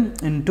turned them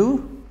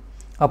into,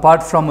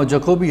 apart from a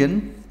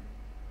Jacobian,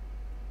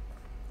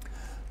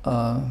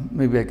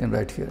 maybe I can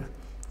write here,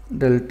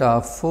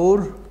 delta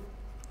 4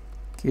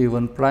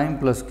 k1 prime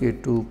plus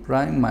k2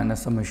 prime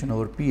minus summation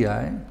over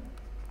pi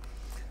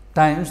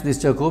times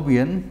this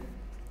Jacobian,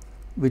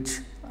 which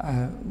I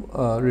have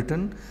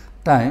written,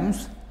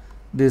 times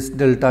this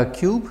delta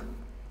cube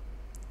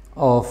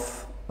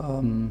of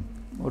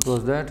what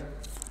was that,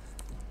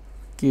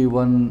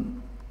 k1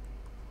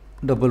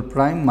 double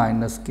prime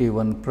minus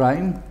k1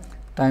 prime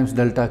times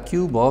delta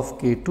cube of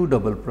k2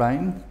 double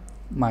prime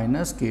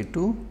minus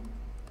k2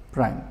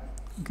 prime.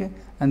 Okay.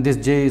 And this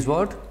j is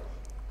what?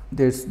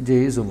 This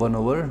j is 1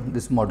 over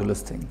this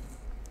modulus thing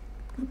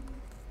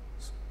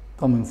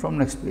coming from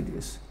next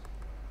pages.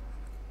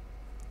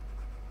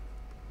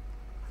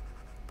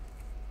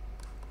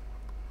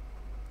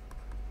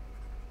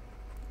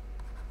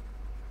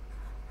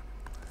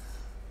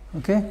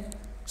 Okay.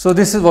 So,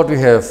 this is what we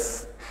have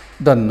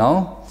done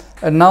now,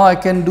 and now I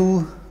can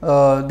do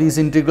these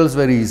integrals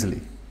very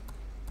easily.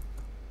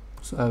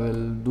 So, I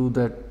will do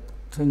that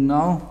thing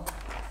now.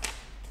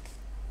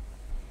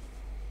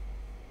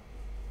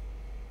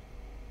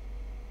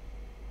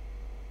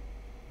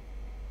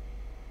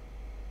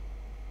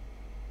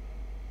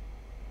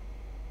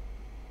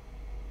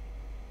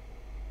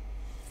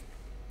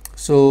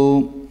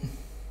 So,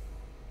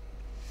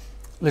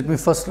 let me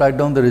first write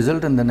down the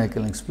result and then I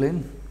can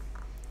explain.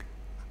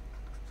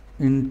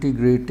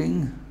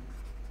 Integrating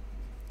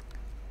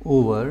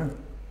over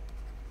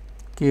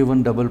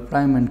k1 double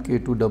prime and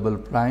k2 double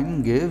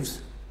prime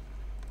gives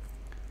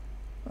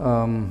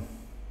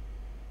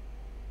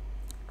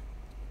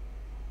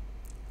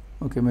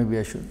okay, maybe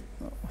I should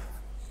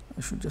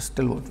just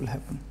tell what will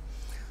happen.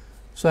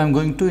 So, I am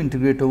going to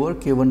integrate over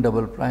k1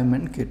 double prime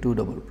and k2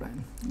 double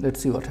prime. Let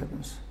us see what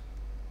happens.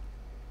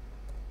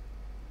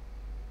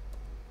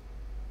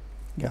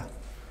 Yeah.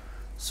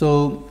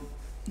 So,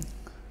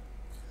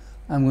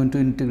 I am going to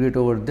integrate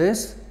over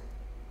this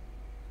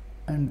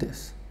and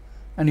this,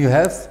 and you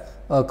have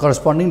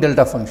corresponding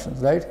delta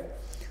functions, right.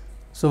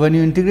 So, when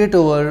you integrate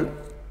over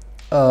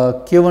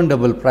k1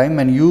 double prime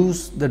and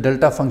use the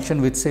delta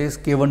function which says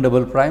k1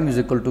 double prime is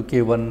equal to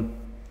k1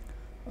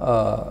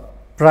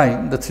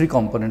 prime, the three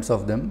components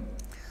of them,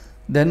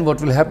 then what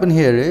will happen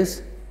here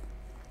is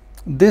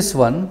this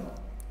one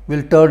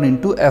will turn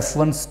into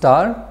f1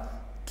 star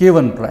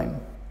k1 prime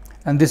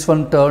and this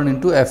one turn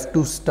into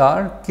f2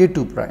 star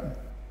k2 prime.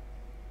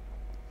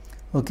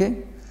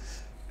 Okay.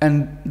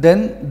 And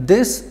then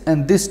this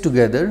and this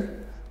together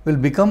will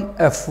become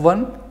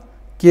f1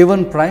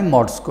 k1 prime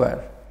mod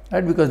square,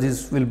 right, because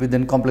these will be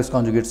then complex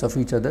conjugates of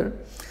each other,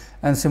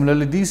 and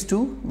similarly these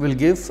two will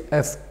give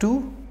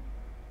f2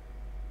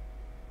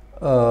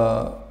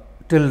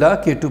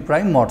 tilde k2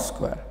 prime mod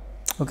square.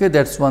 Okay,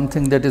 that is one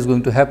thing that is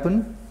going to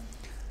happen.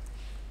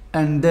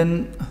 And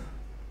then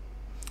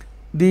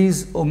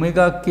these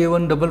omega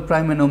k1 double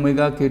prime and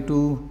omega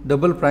k2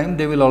 double prime,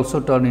 they will also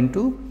turn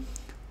into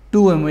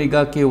 2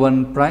 omega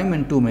k1 prime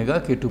and 2 omega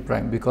k2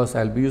 prime, because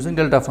I will be using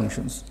delta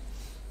functions.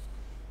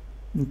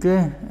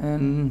 Okay,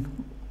 and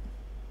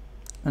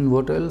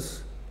what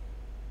else?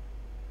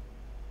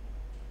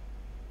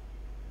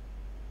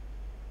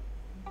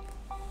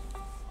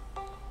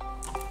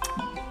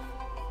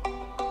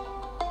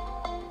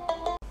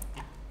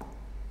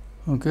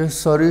 Okay,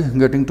 sorry,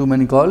 getting too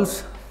many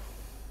calls.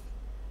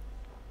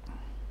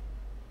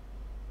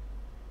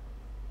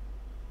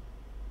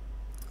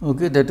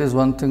 Okay, that is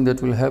one thing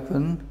that will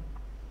happen.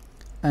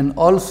 And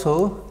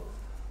also,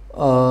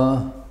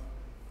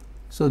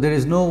 so there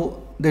is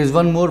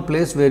one more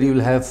place where you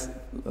will have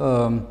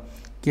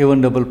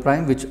k1 double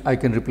prime, which I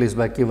can replace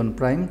by k1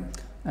 prime,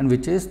 and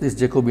which is this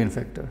Jacobian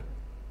factor,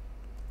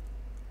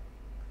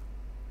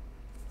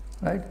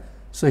 right.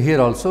 So here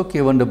also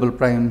k1 double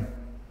prime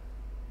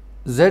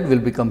z will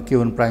become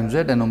k1 prime z,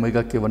 and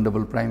omega k1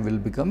 double prime will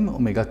become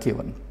omega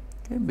k1,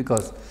 okay,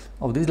 because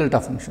of these delta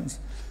functions.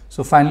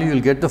 So finally you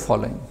will get the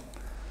following,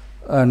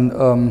 and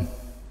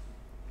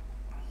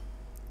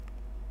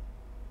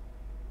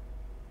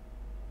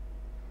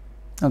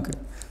okay,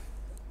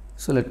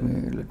 so let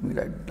me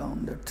write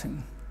down that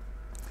thing.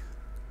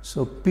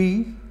 So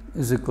P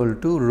is equal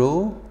to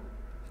rho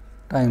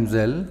times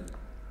L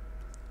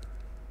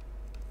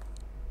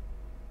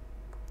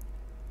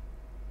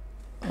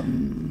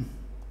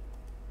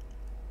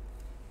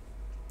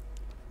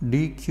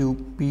dq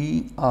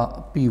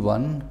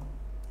P1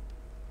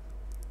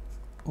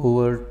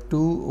 over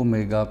 2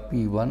 omega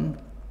P1,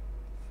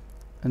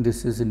 and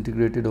this is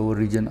integrated over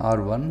region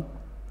R1,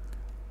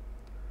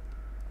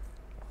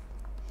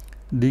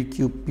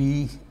 dq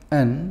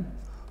Pn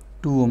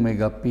 2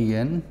 omega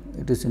Pn,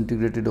 it is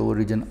integrated over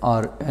region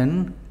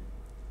Rn,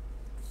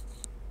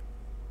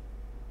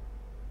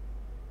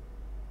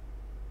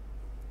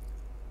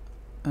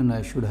 and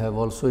I should have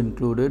also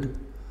included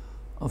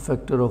a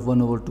factor of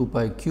 1 over 2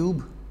 pi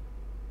cube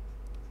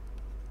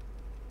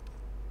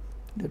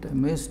that I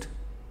missed.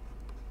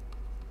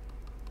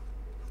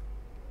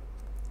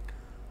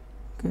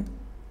 Okay,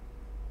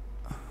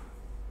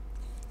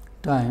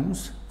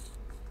 times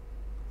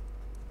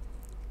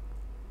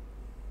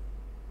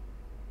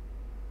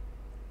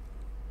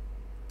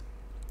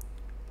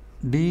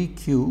d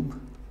cube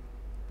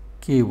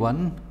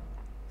k1.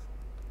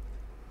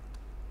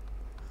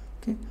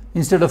 Okay,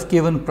 instead of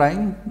k1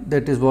 prime,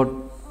 that is what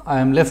I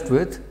am left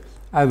with,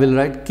 I will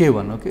write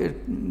k1. Okay,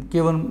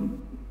 k1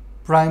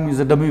 prime is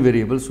a dummy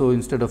variable, so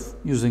instead of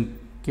using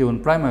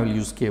k1 prime, I will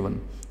use k1,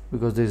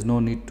 because there is no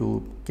need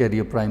to carry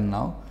a prime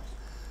now.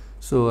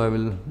 So I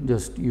will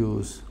just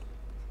use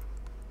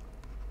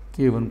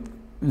k1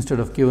 instead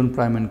of k1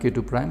 prime and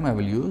k2 prime, I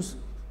will use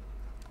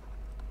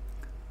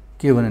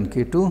k1 and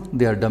k2,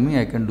 they are dummy,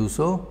 I can do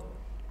so,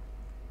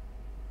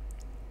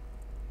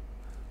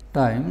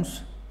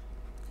 times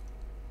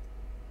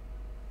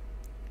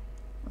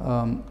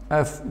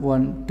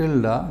f1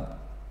 tilde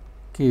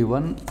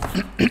k1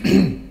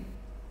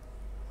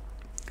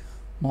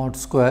 mod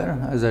square.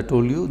 As I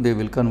told you, they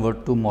will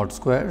convert to mod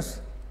squares,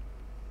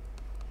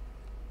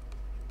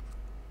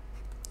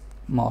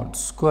 mod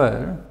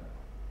square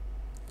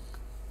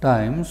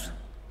times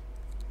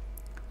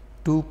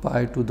 2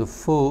 pi to the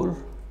 4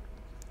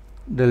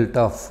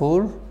 delta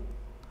 4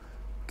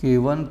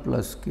 k1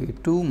 plus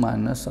k2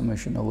 minus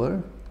summation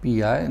over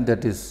pi,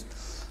 that is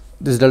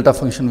this delta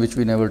function which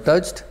we never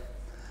touched,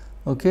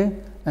 okay,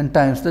 and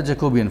times the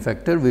Jacobian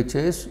factor, which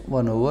is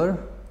 1 over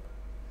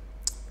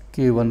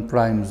k1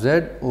 prime z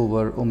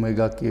over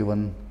omega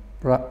k1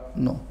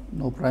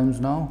 no primes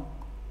now,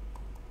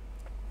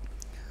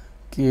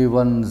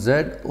 k1 z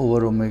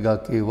over omega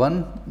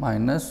k1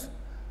 minus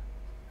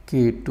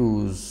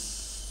k2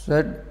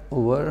 z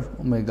over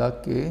omega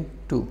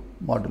k2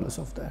 modulus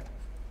of that.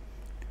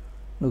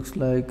 Looks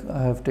like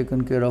I have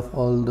taken care of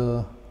all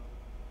the,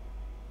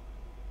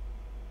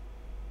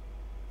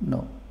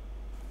 no,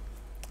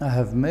 I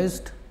have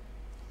missed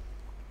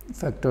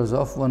factors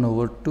of 1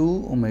 over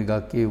 2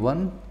 omega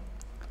k1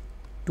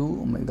 to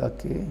omega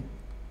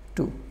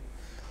k2.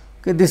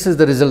 Okay, this is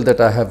the result that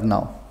I have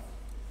now.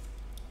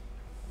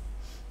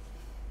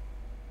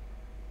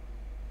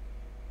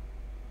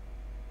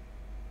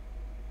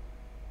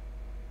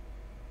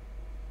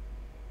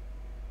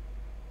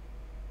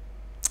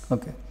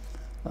 Okay,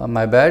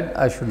 my bad,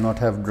 I should not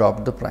have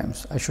dropped the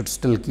primes, I should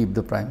still keep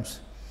the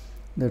primes.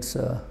 That's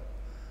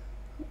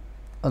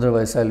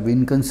otherwise I will be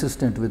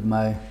inconsistent with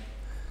my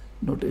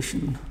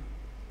notation.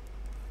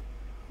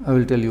 I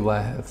will tell you why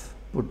I have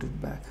put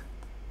it back.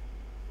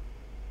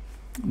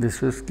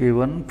 This is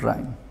k1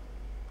 prime,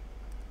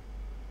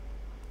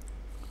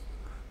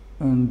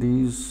 and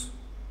these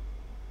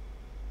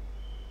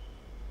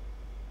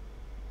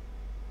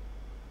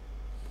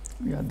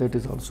that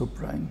is also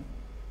prime.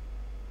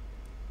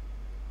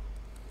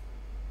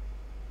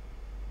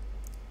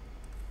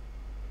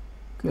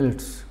 Okay,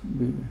 let's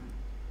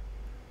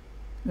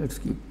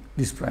keep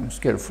these primes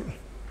careful.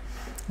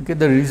 Okay,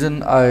 the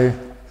reason I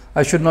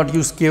should not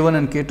use k1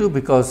 and k2,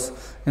 because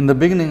in the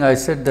beginning I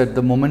said that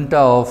the momenta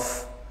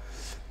of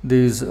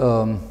these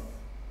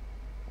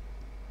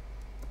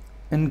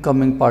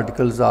incoming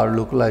particles are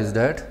localized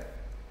at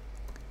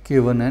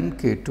k1 and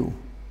k2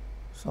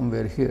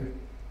 somewhere here.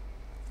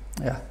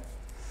 Yeah,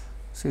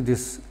 see,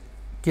 this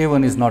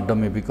k1 is not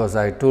dummy, because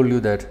I told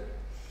you that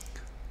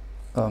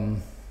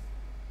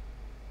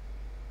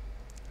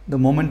the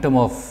momentum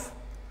of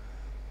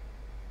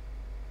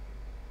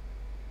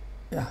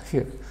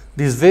here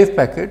these wave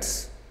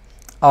packets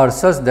are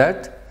such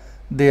that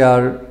they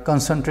are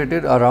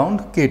concentrated around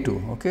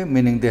K2, okay,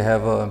 meaning they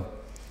have a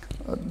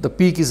the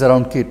peak is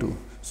around K2.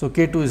 So,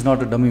 K2 is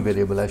not a dummy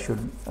variable. I should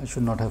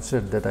not have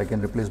said that I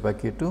can replace by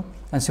K2,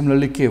 and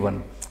similarly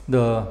K1,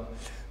 the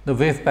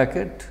wave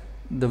packet,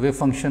 the wave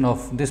function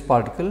of this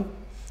particle,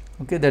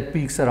 okay, that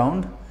peaks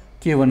around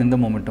K1 in the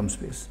momentum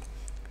space.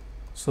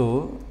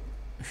 So,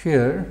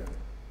 here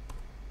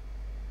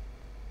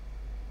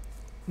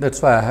that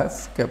is why I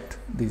have kept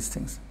these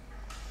things.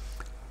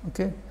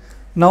 Okay.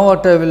 Now,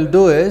 what I will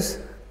do is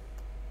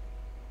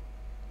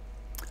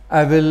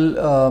I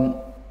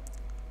will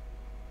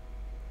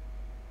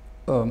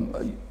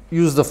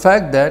use the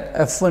fact that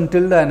f1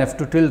 tilde and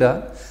f2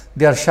 tilde,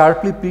 they are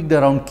sharply peaked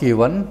around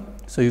K1.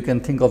 So, you can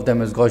think of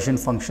them as Gaussian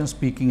functions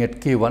peaking at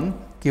K1,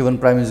 K1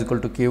 prime is equal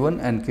to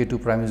K1 and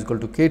K2 prime is equal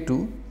to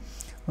K2,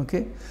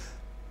 okay.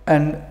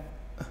 And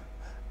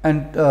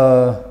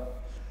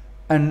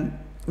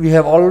we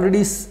have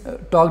already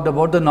talked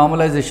about the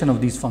normalization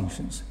of these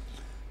functions.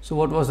 So,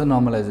 what was the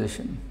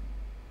normalization?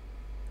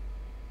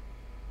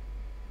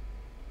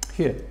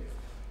 Here,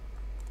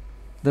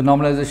 the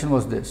normalization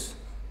was this.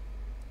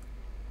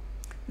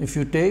 If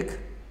you take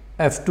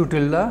f2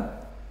 tilde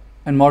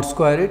and mod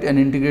square it and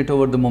integrate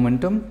over the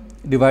momentum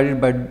divided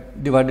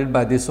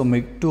by this 2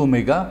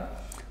 omega,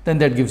 then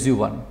that gives you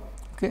 1.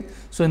 Okay.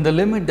 So, in the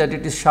limit that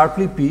it is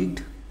sharply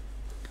peaked,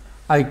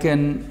 I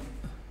can,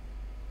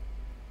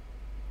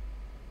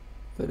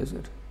 where is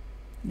it?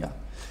 Yeah,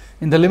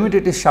 in the limit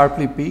it is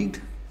sharply peaked,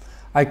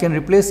 I can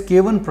replace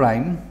K1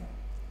 prime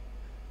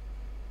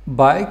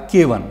by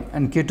K1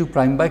 and K2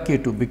 prime by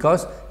K2,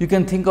 because you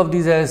can think of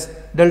these as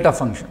delta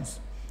functions.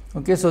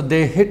 Okay, so,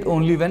 they hit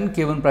only when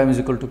K1 prime is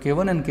equal to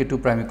K1 and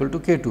K2 prime equal to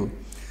K2.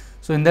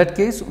 So, in that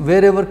case,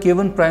 wherever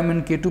K1 prime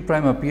and K2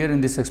 prime appear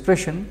in this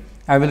expression,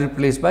 I will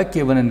replace by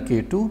K1 and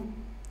K2,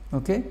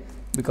 okay,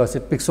 because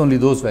it picks only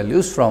those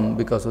values from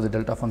because of the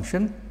delta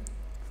function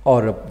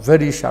or a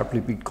very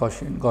sharply peaked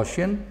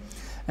Gaussian.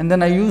 And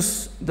then I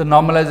use the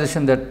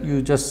normalization that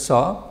you just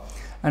saw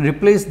and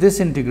replace this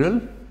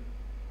integral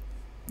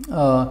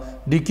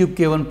d cube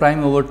K1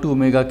 prime over 2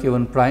 omega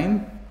K1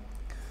 prime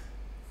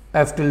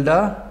f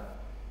tilde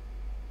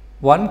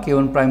 1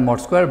 K1 prime mod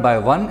square by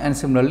 1, and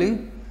similarly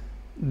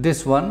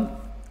this one,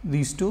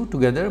 these two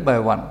together by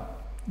 1,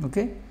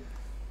 okay,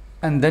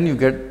 and then you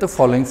get the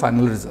following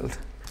final result.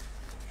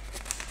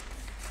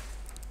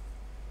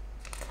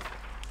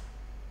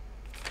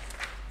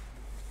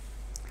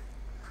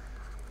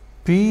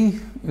 P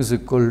is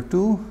equal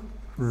to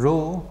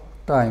rho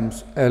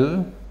times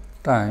L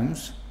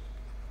times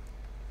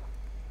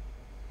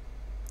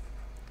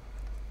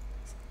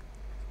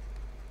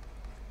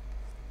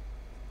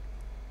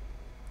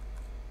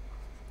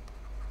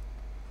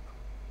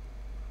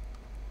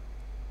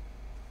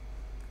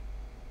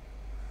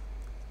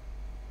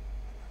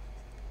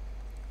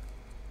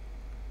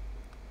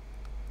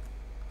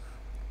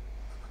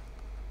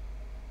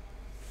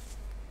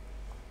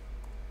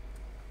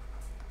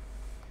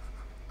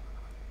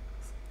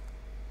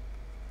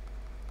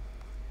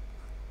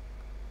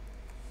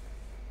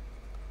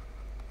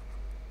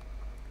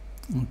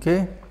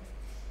okay,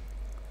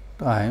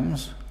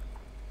 times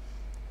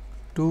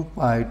 2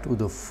 pi to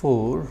the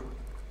 4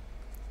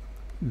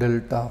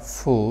 delta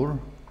 4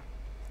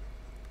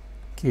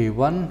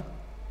 K1,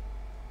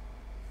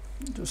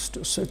 just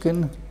a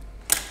second.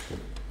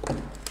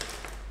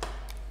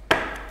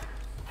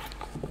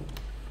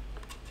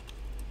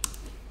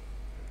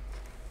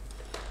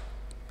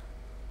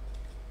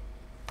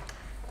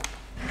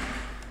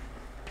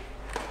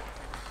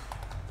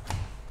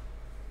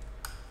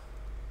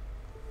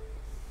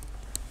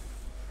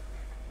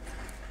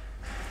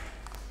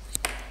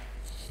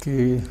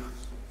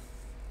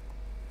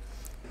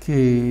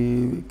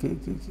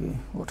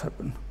 What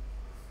happened?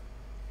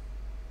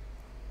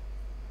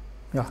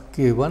 Yeah,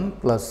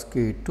 K1 plus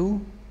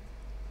K2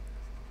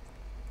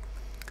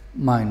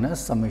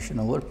 minus summation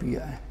over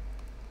Pi.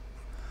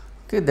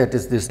 Okay, that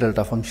is this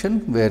delta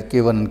function where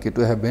K1 and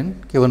K2 have been,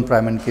 K1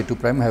 prime and K2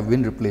 prime have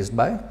been replaced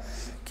by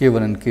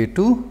K1 and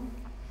K2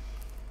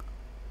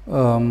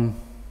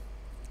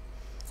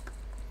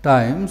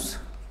 times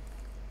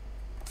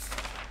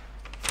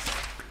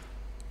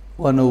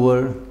 1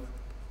 over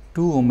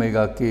 2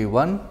 omega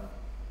K1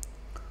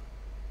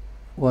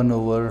 1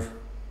 over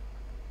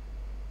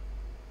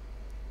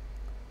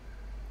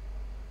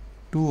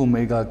 2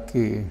 omega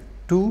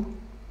K2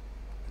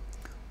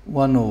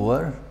 1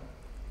 over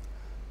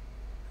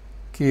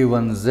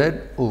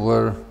K1z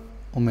over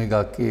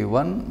omega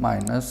K1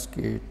 minus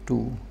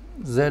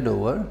K2z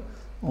over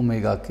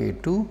omega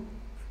K2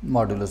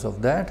 modulus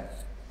of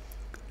that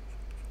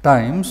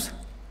times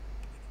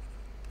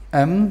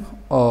m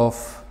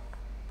of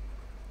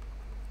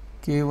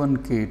K1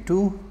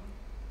 K2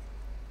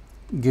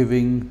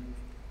 giving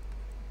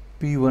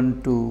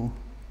P1 to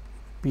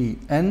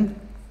Pn,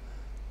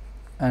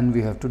 and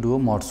we have to do a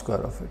mod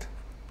square of it,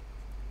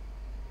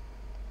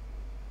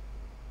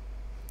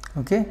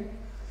 okay,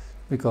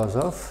 because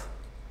of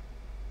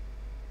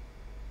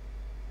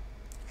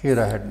Here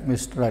I had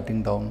missed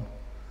writing down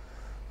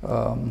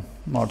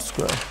mod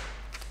square.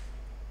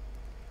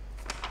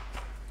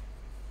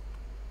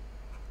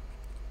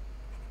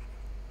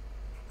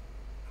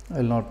 I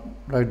will not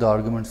write the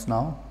arguments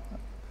now.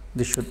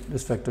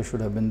 This factor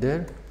should have been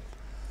there.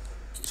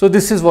 So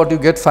this is what you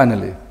get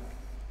finally.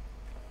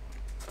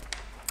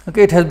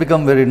 Okay, it has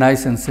become very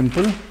nice and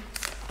simple.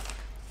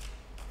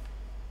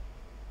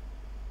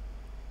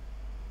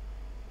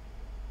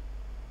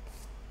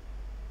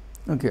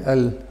 Okay,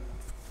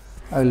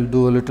 I'll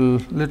do a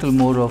little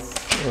more of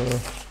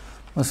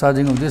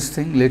massaging of this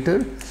thing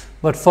later,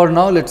 but for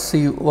now let's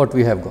see what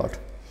we have got.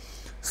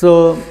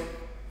 So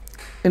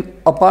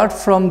apart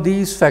from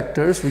these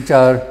factors, which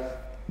are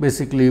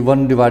basically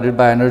 1 divided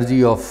by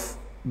energy of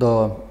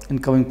the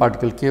incoming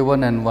particle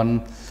k1 and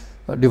 1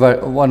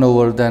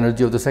 over the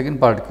energy of the second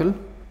particle,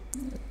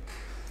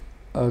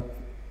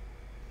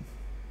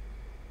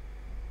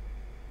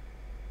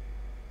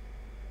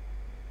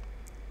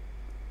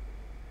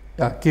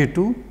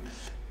 k2,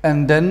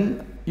 and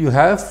then you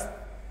have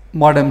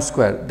mod m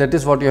square, that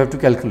is what you have to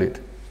calculate.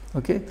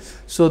 Okay.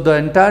 So the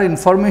entire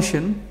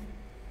information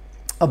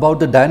about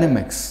the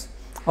dynamics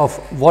of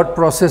what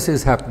process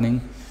is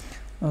happening,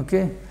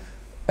 okay,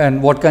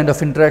 and what kind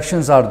of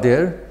interactions are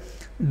there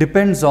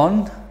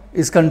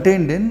is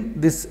contained in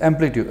this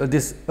amplitude,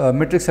 this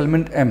matrix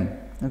element m,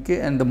 okay,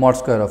 and the mod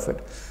square of it.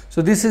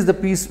 So this is the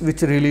piece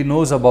which really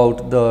knows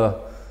about the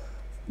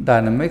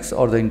dynamics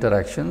or the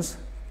interactions.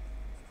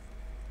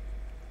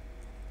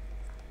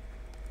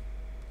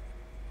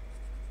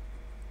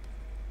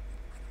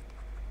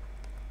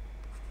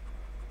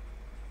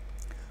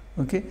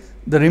 Okay.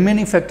 The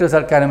remaining factors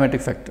are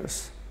kinematic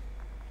factors.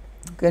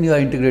 Okay, and you are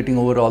integrating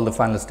over all the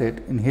final state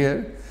in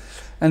here,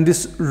 and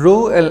this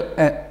rho L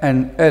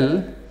and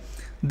L,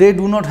 they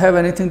do not have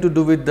anything to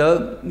do with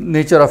the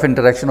nature of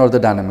interaction or the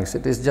dynamics.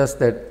 It is just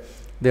that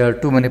there are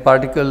too many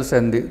particles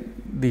and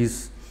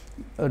these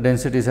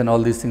densities and all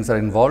these things are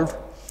involved.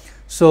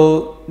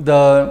 So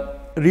the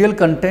real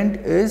content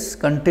is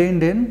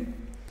contained in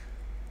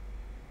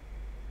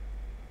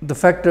the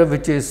factor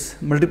which is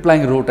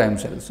multiplying rho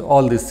times L. So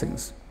all these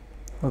things.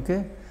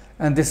 Okay,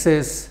 and this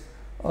is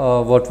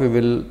what we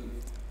will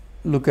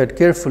look at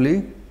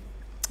carefully.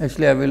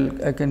 Actually,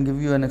 I can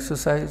give you an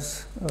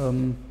exercise.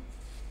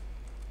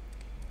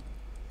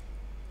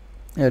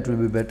 Yeah, it will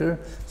be better.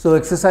 So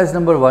exercise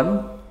number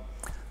 1,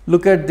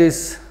 look at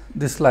this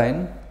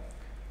line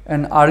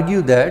and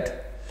argue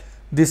that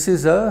this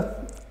is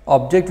a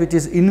object which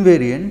is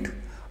invariant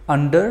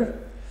under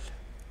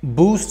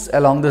boosts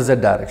along the z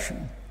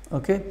direction.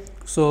 Okay,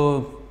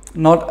 so it's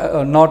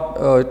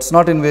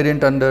not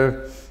invariant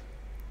under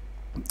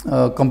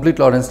complete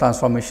Lorentz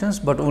transformations,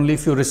 but only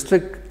if you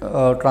restrict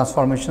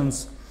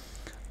transformations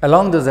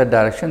along the z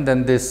direction,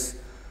 then this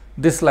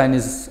line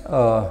is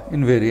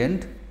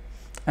invariant,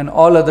 and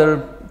all other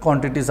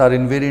quantities are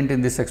invariant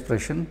in this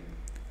expression.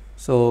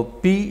 So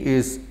P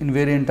is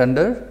invariant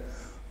under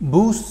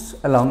boosts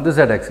along the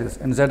z axis,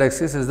 and z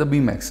axis is the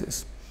beam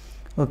axis.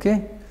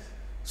 Okay,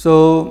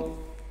 so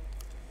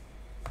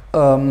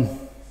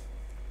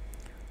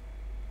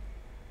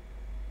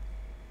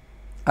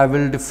I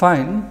will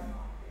define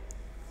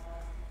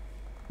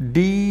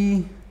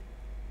d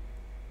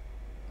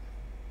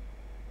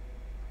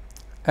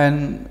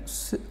and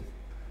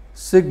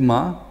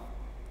sigma,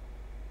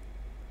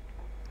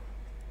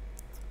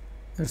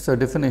 it is a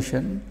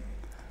definition,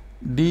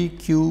 d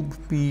cube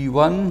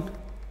p1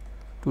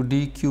 to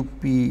d cube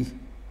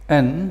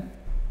pn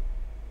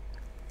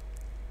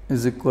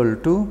is equal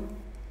to,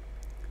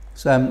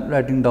 so I am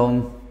writing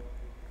down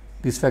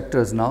these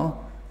factors now.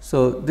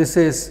 So this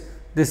is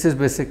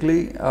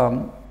basically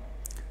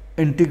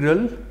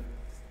integral.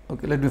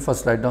 Okay, let me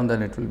first write down,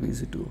 then it will be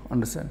easy to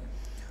understand.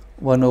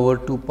 1 over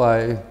 2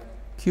 pi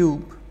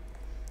cube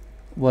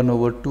 1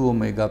 over 2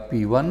 omega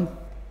p1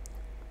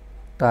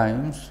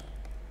 times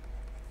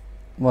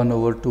 1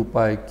 over 2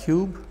 pi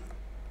cube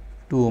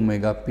 2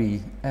 omega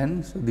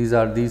pn. So these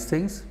are these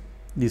things,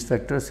 these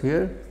factors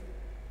here,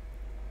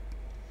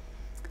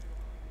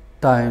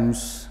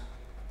 times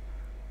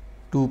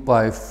 2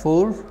 pi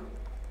 4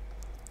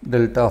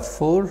 delta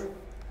 4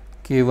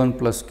 k1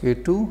 plus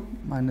k2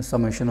 minus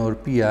summation over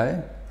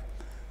pi.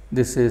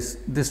 This is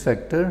this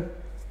factor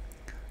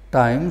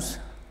times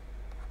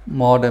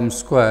mod m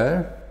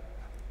square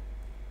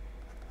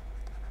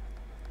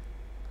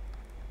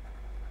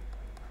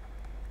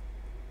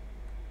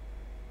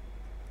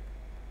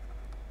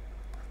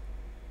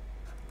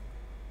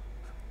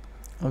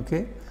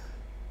okay,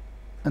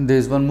 and there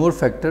is one more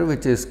factor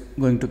which is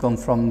going to come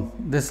from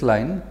this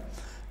line,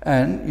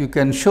 and you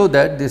can show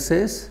that this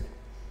is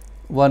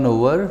 1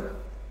 over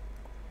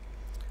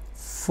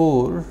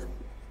 4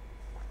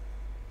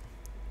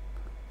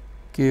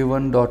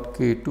 k1 dot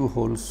k2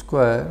 whole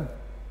square,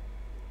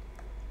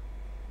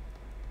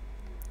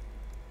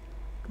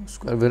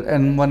 where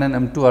n1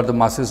 and m2 are the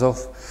masses of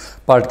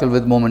particle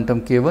with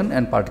momentum k1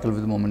 and particle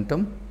with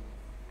momentum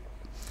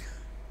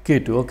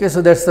k2. Okay,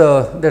 so that's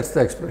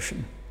the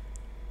expression.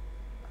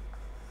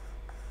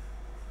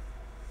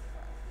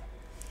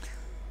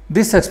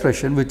 this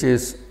expression, which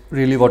is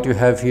really what you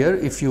have here,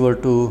 if you were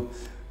to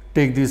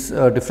take these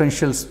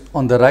differentials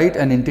on the right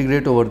and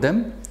integrate over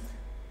them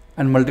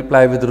and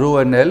multiply with rho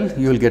and L,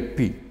 you will get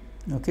P.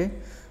 Okay.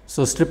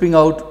 So, stripping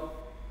out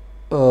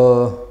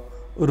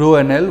rho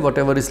and L,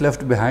 whatever is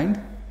left behind,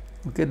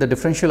 okay, the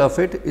differential of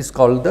it is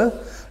called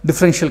the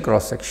differential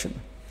cross section.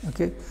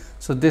 Okay.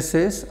 So, this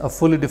is a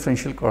fully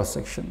differential cross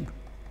section.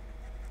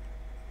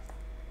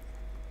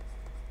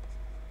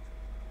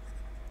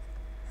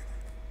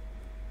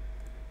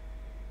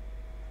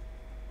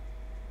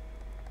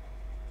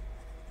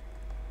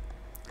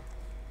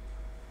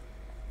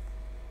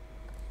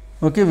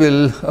 Okay, we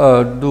will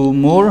do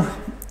more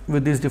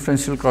with these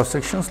differential cross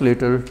sections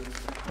later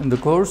in the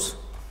course,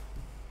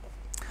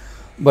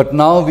 but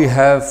now we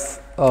have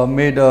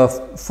made a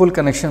full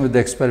connection with the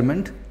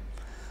experiment.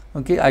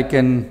 Okay, I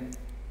can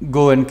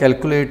go and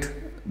calculate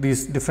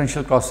these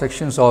differential cross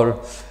sections, or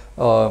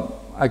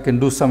I can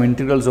do some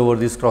integrals over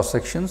these cross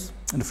sections,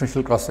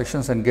 differential cross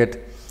sections, and get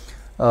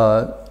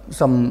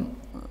some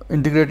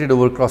integrated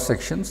over cross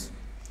sections,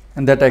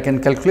 and that I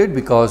can calculate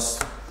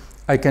because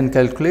I can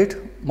calculate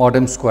mod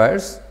m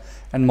squares,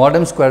 and mod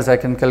m squares I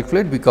can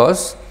calculate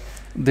because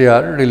they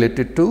are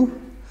related to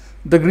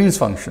the Green's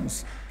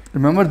functions.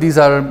 Remember, these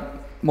are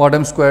mod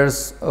m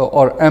squares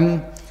or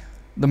m,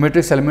 the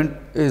matrix element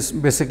is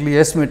basically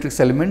S matrix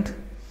element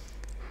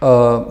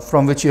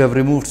from which you have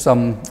removed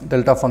some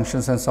delta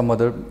functions and some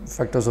other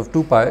factors of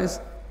 2 pi's,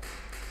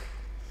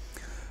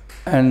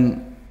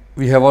 and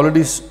we have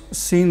already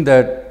seen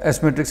that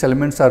S matrix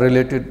elements are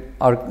related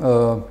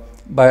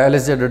by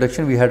LSZ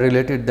reduction. We had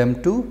related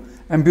them to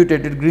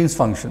amputated Green's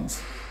functions.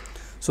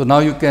 So, now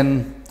you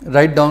can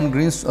write down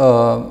Green's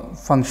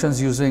functions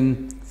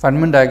using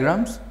Feynman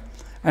diagrams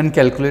and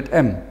calculate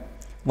m.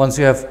 Once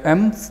you have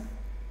m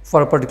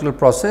for a particular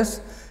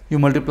process, you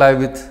multiply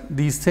with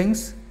these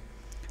things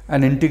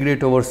and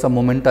integrate over some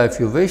momenta if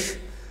you wish,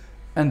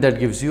 and that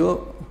gives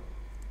you,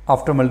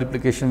 after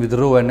multiplication with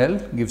rho and L,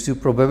 gives you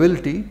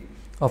probability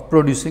of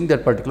producing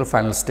that particular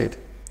final state.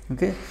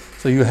 Okay.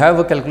 So, you have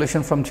a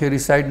calculation from theory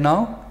side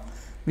now,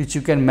 which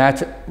you can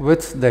match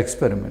with the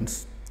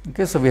experiments.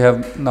 Okay. So, we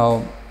have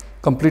now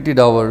completed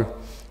our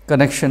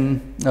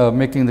connection,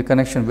 making the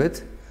connection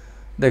with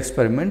the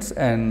experiments,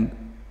 and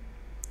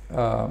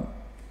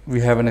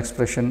we have an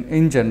expression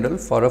in general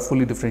for a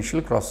fully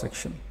differential cross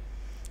section.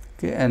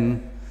 Okay.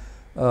 And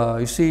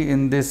you see,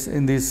 in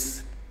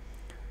these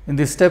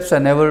steps, I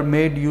never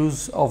made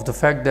use of the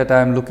fact that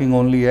I am looking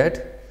only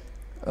at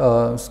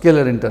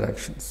scalar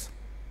interactions.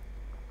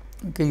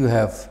 Okay. You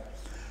have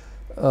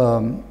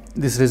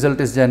this result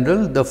is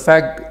general.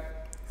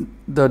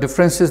 The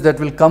differences that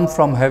will come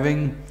from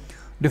having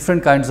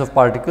different kinds of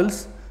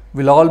particles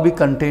will all be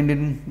contained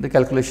in the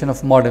calculation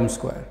of mod m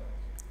square.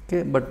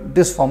 Okay. But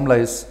this formula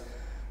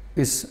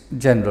is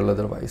general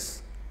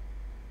otherwise.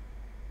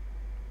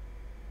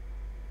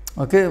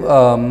 Okay.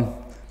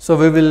 So,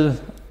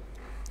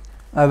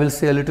 I will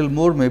say a little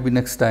more maybe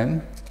next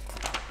time.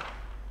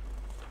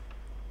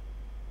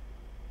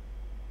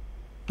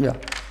 Yeah.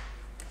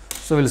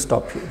 So, we will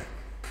stop here.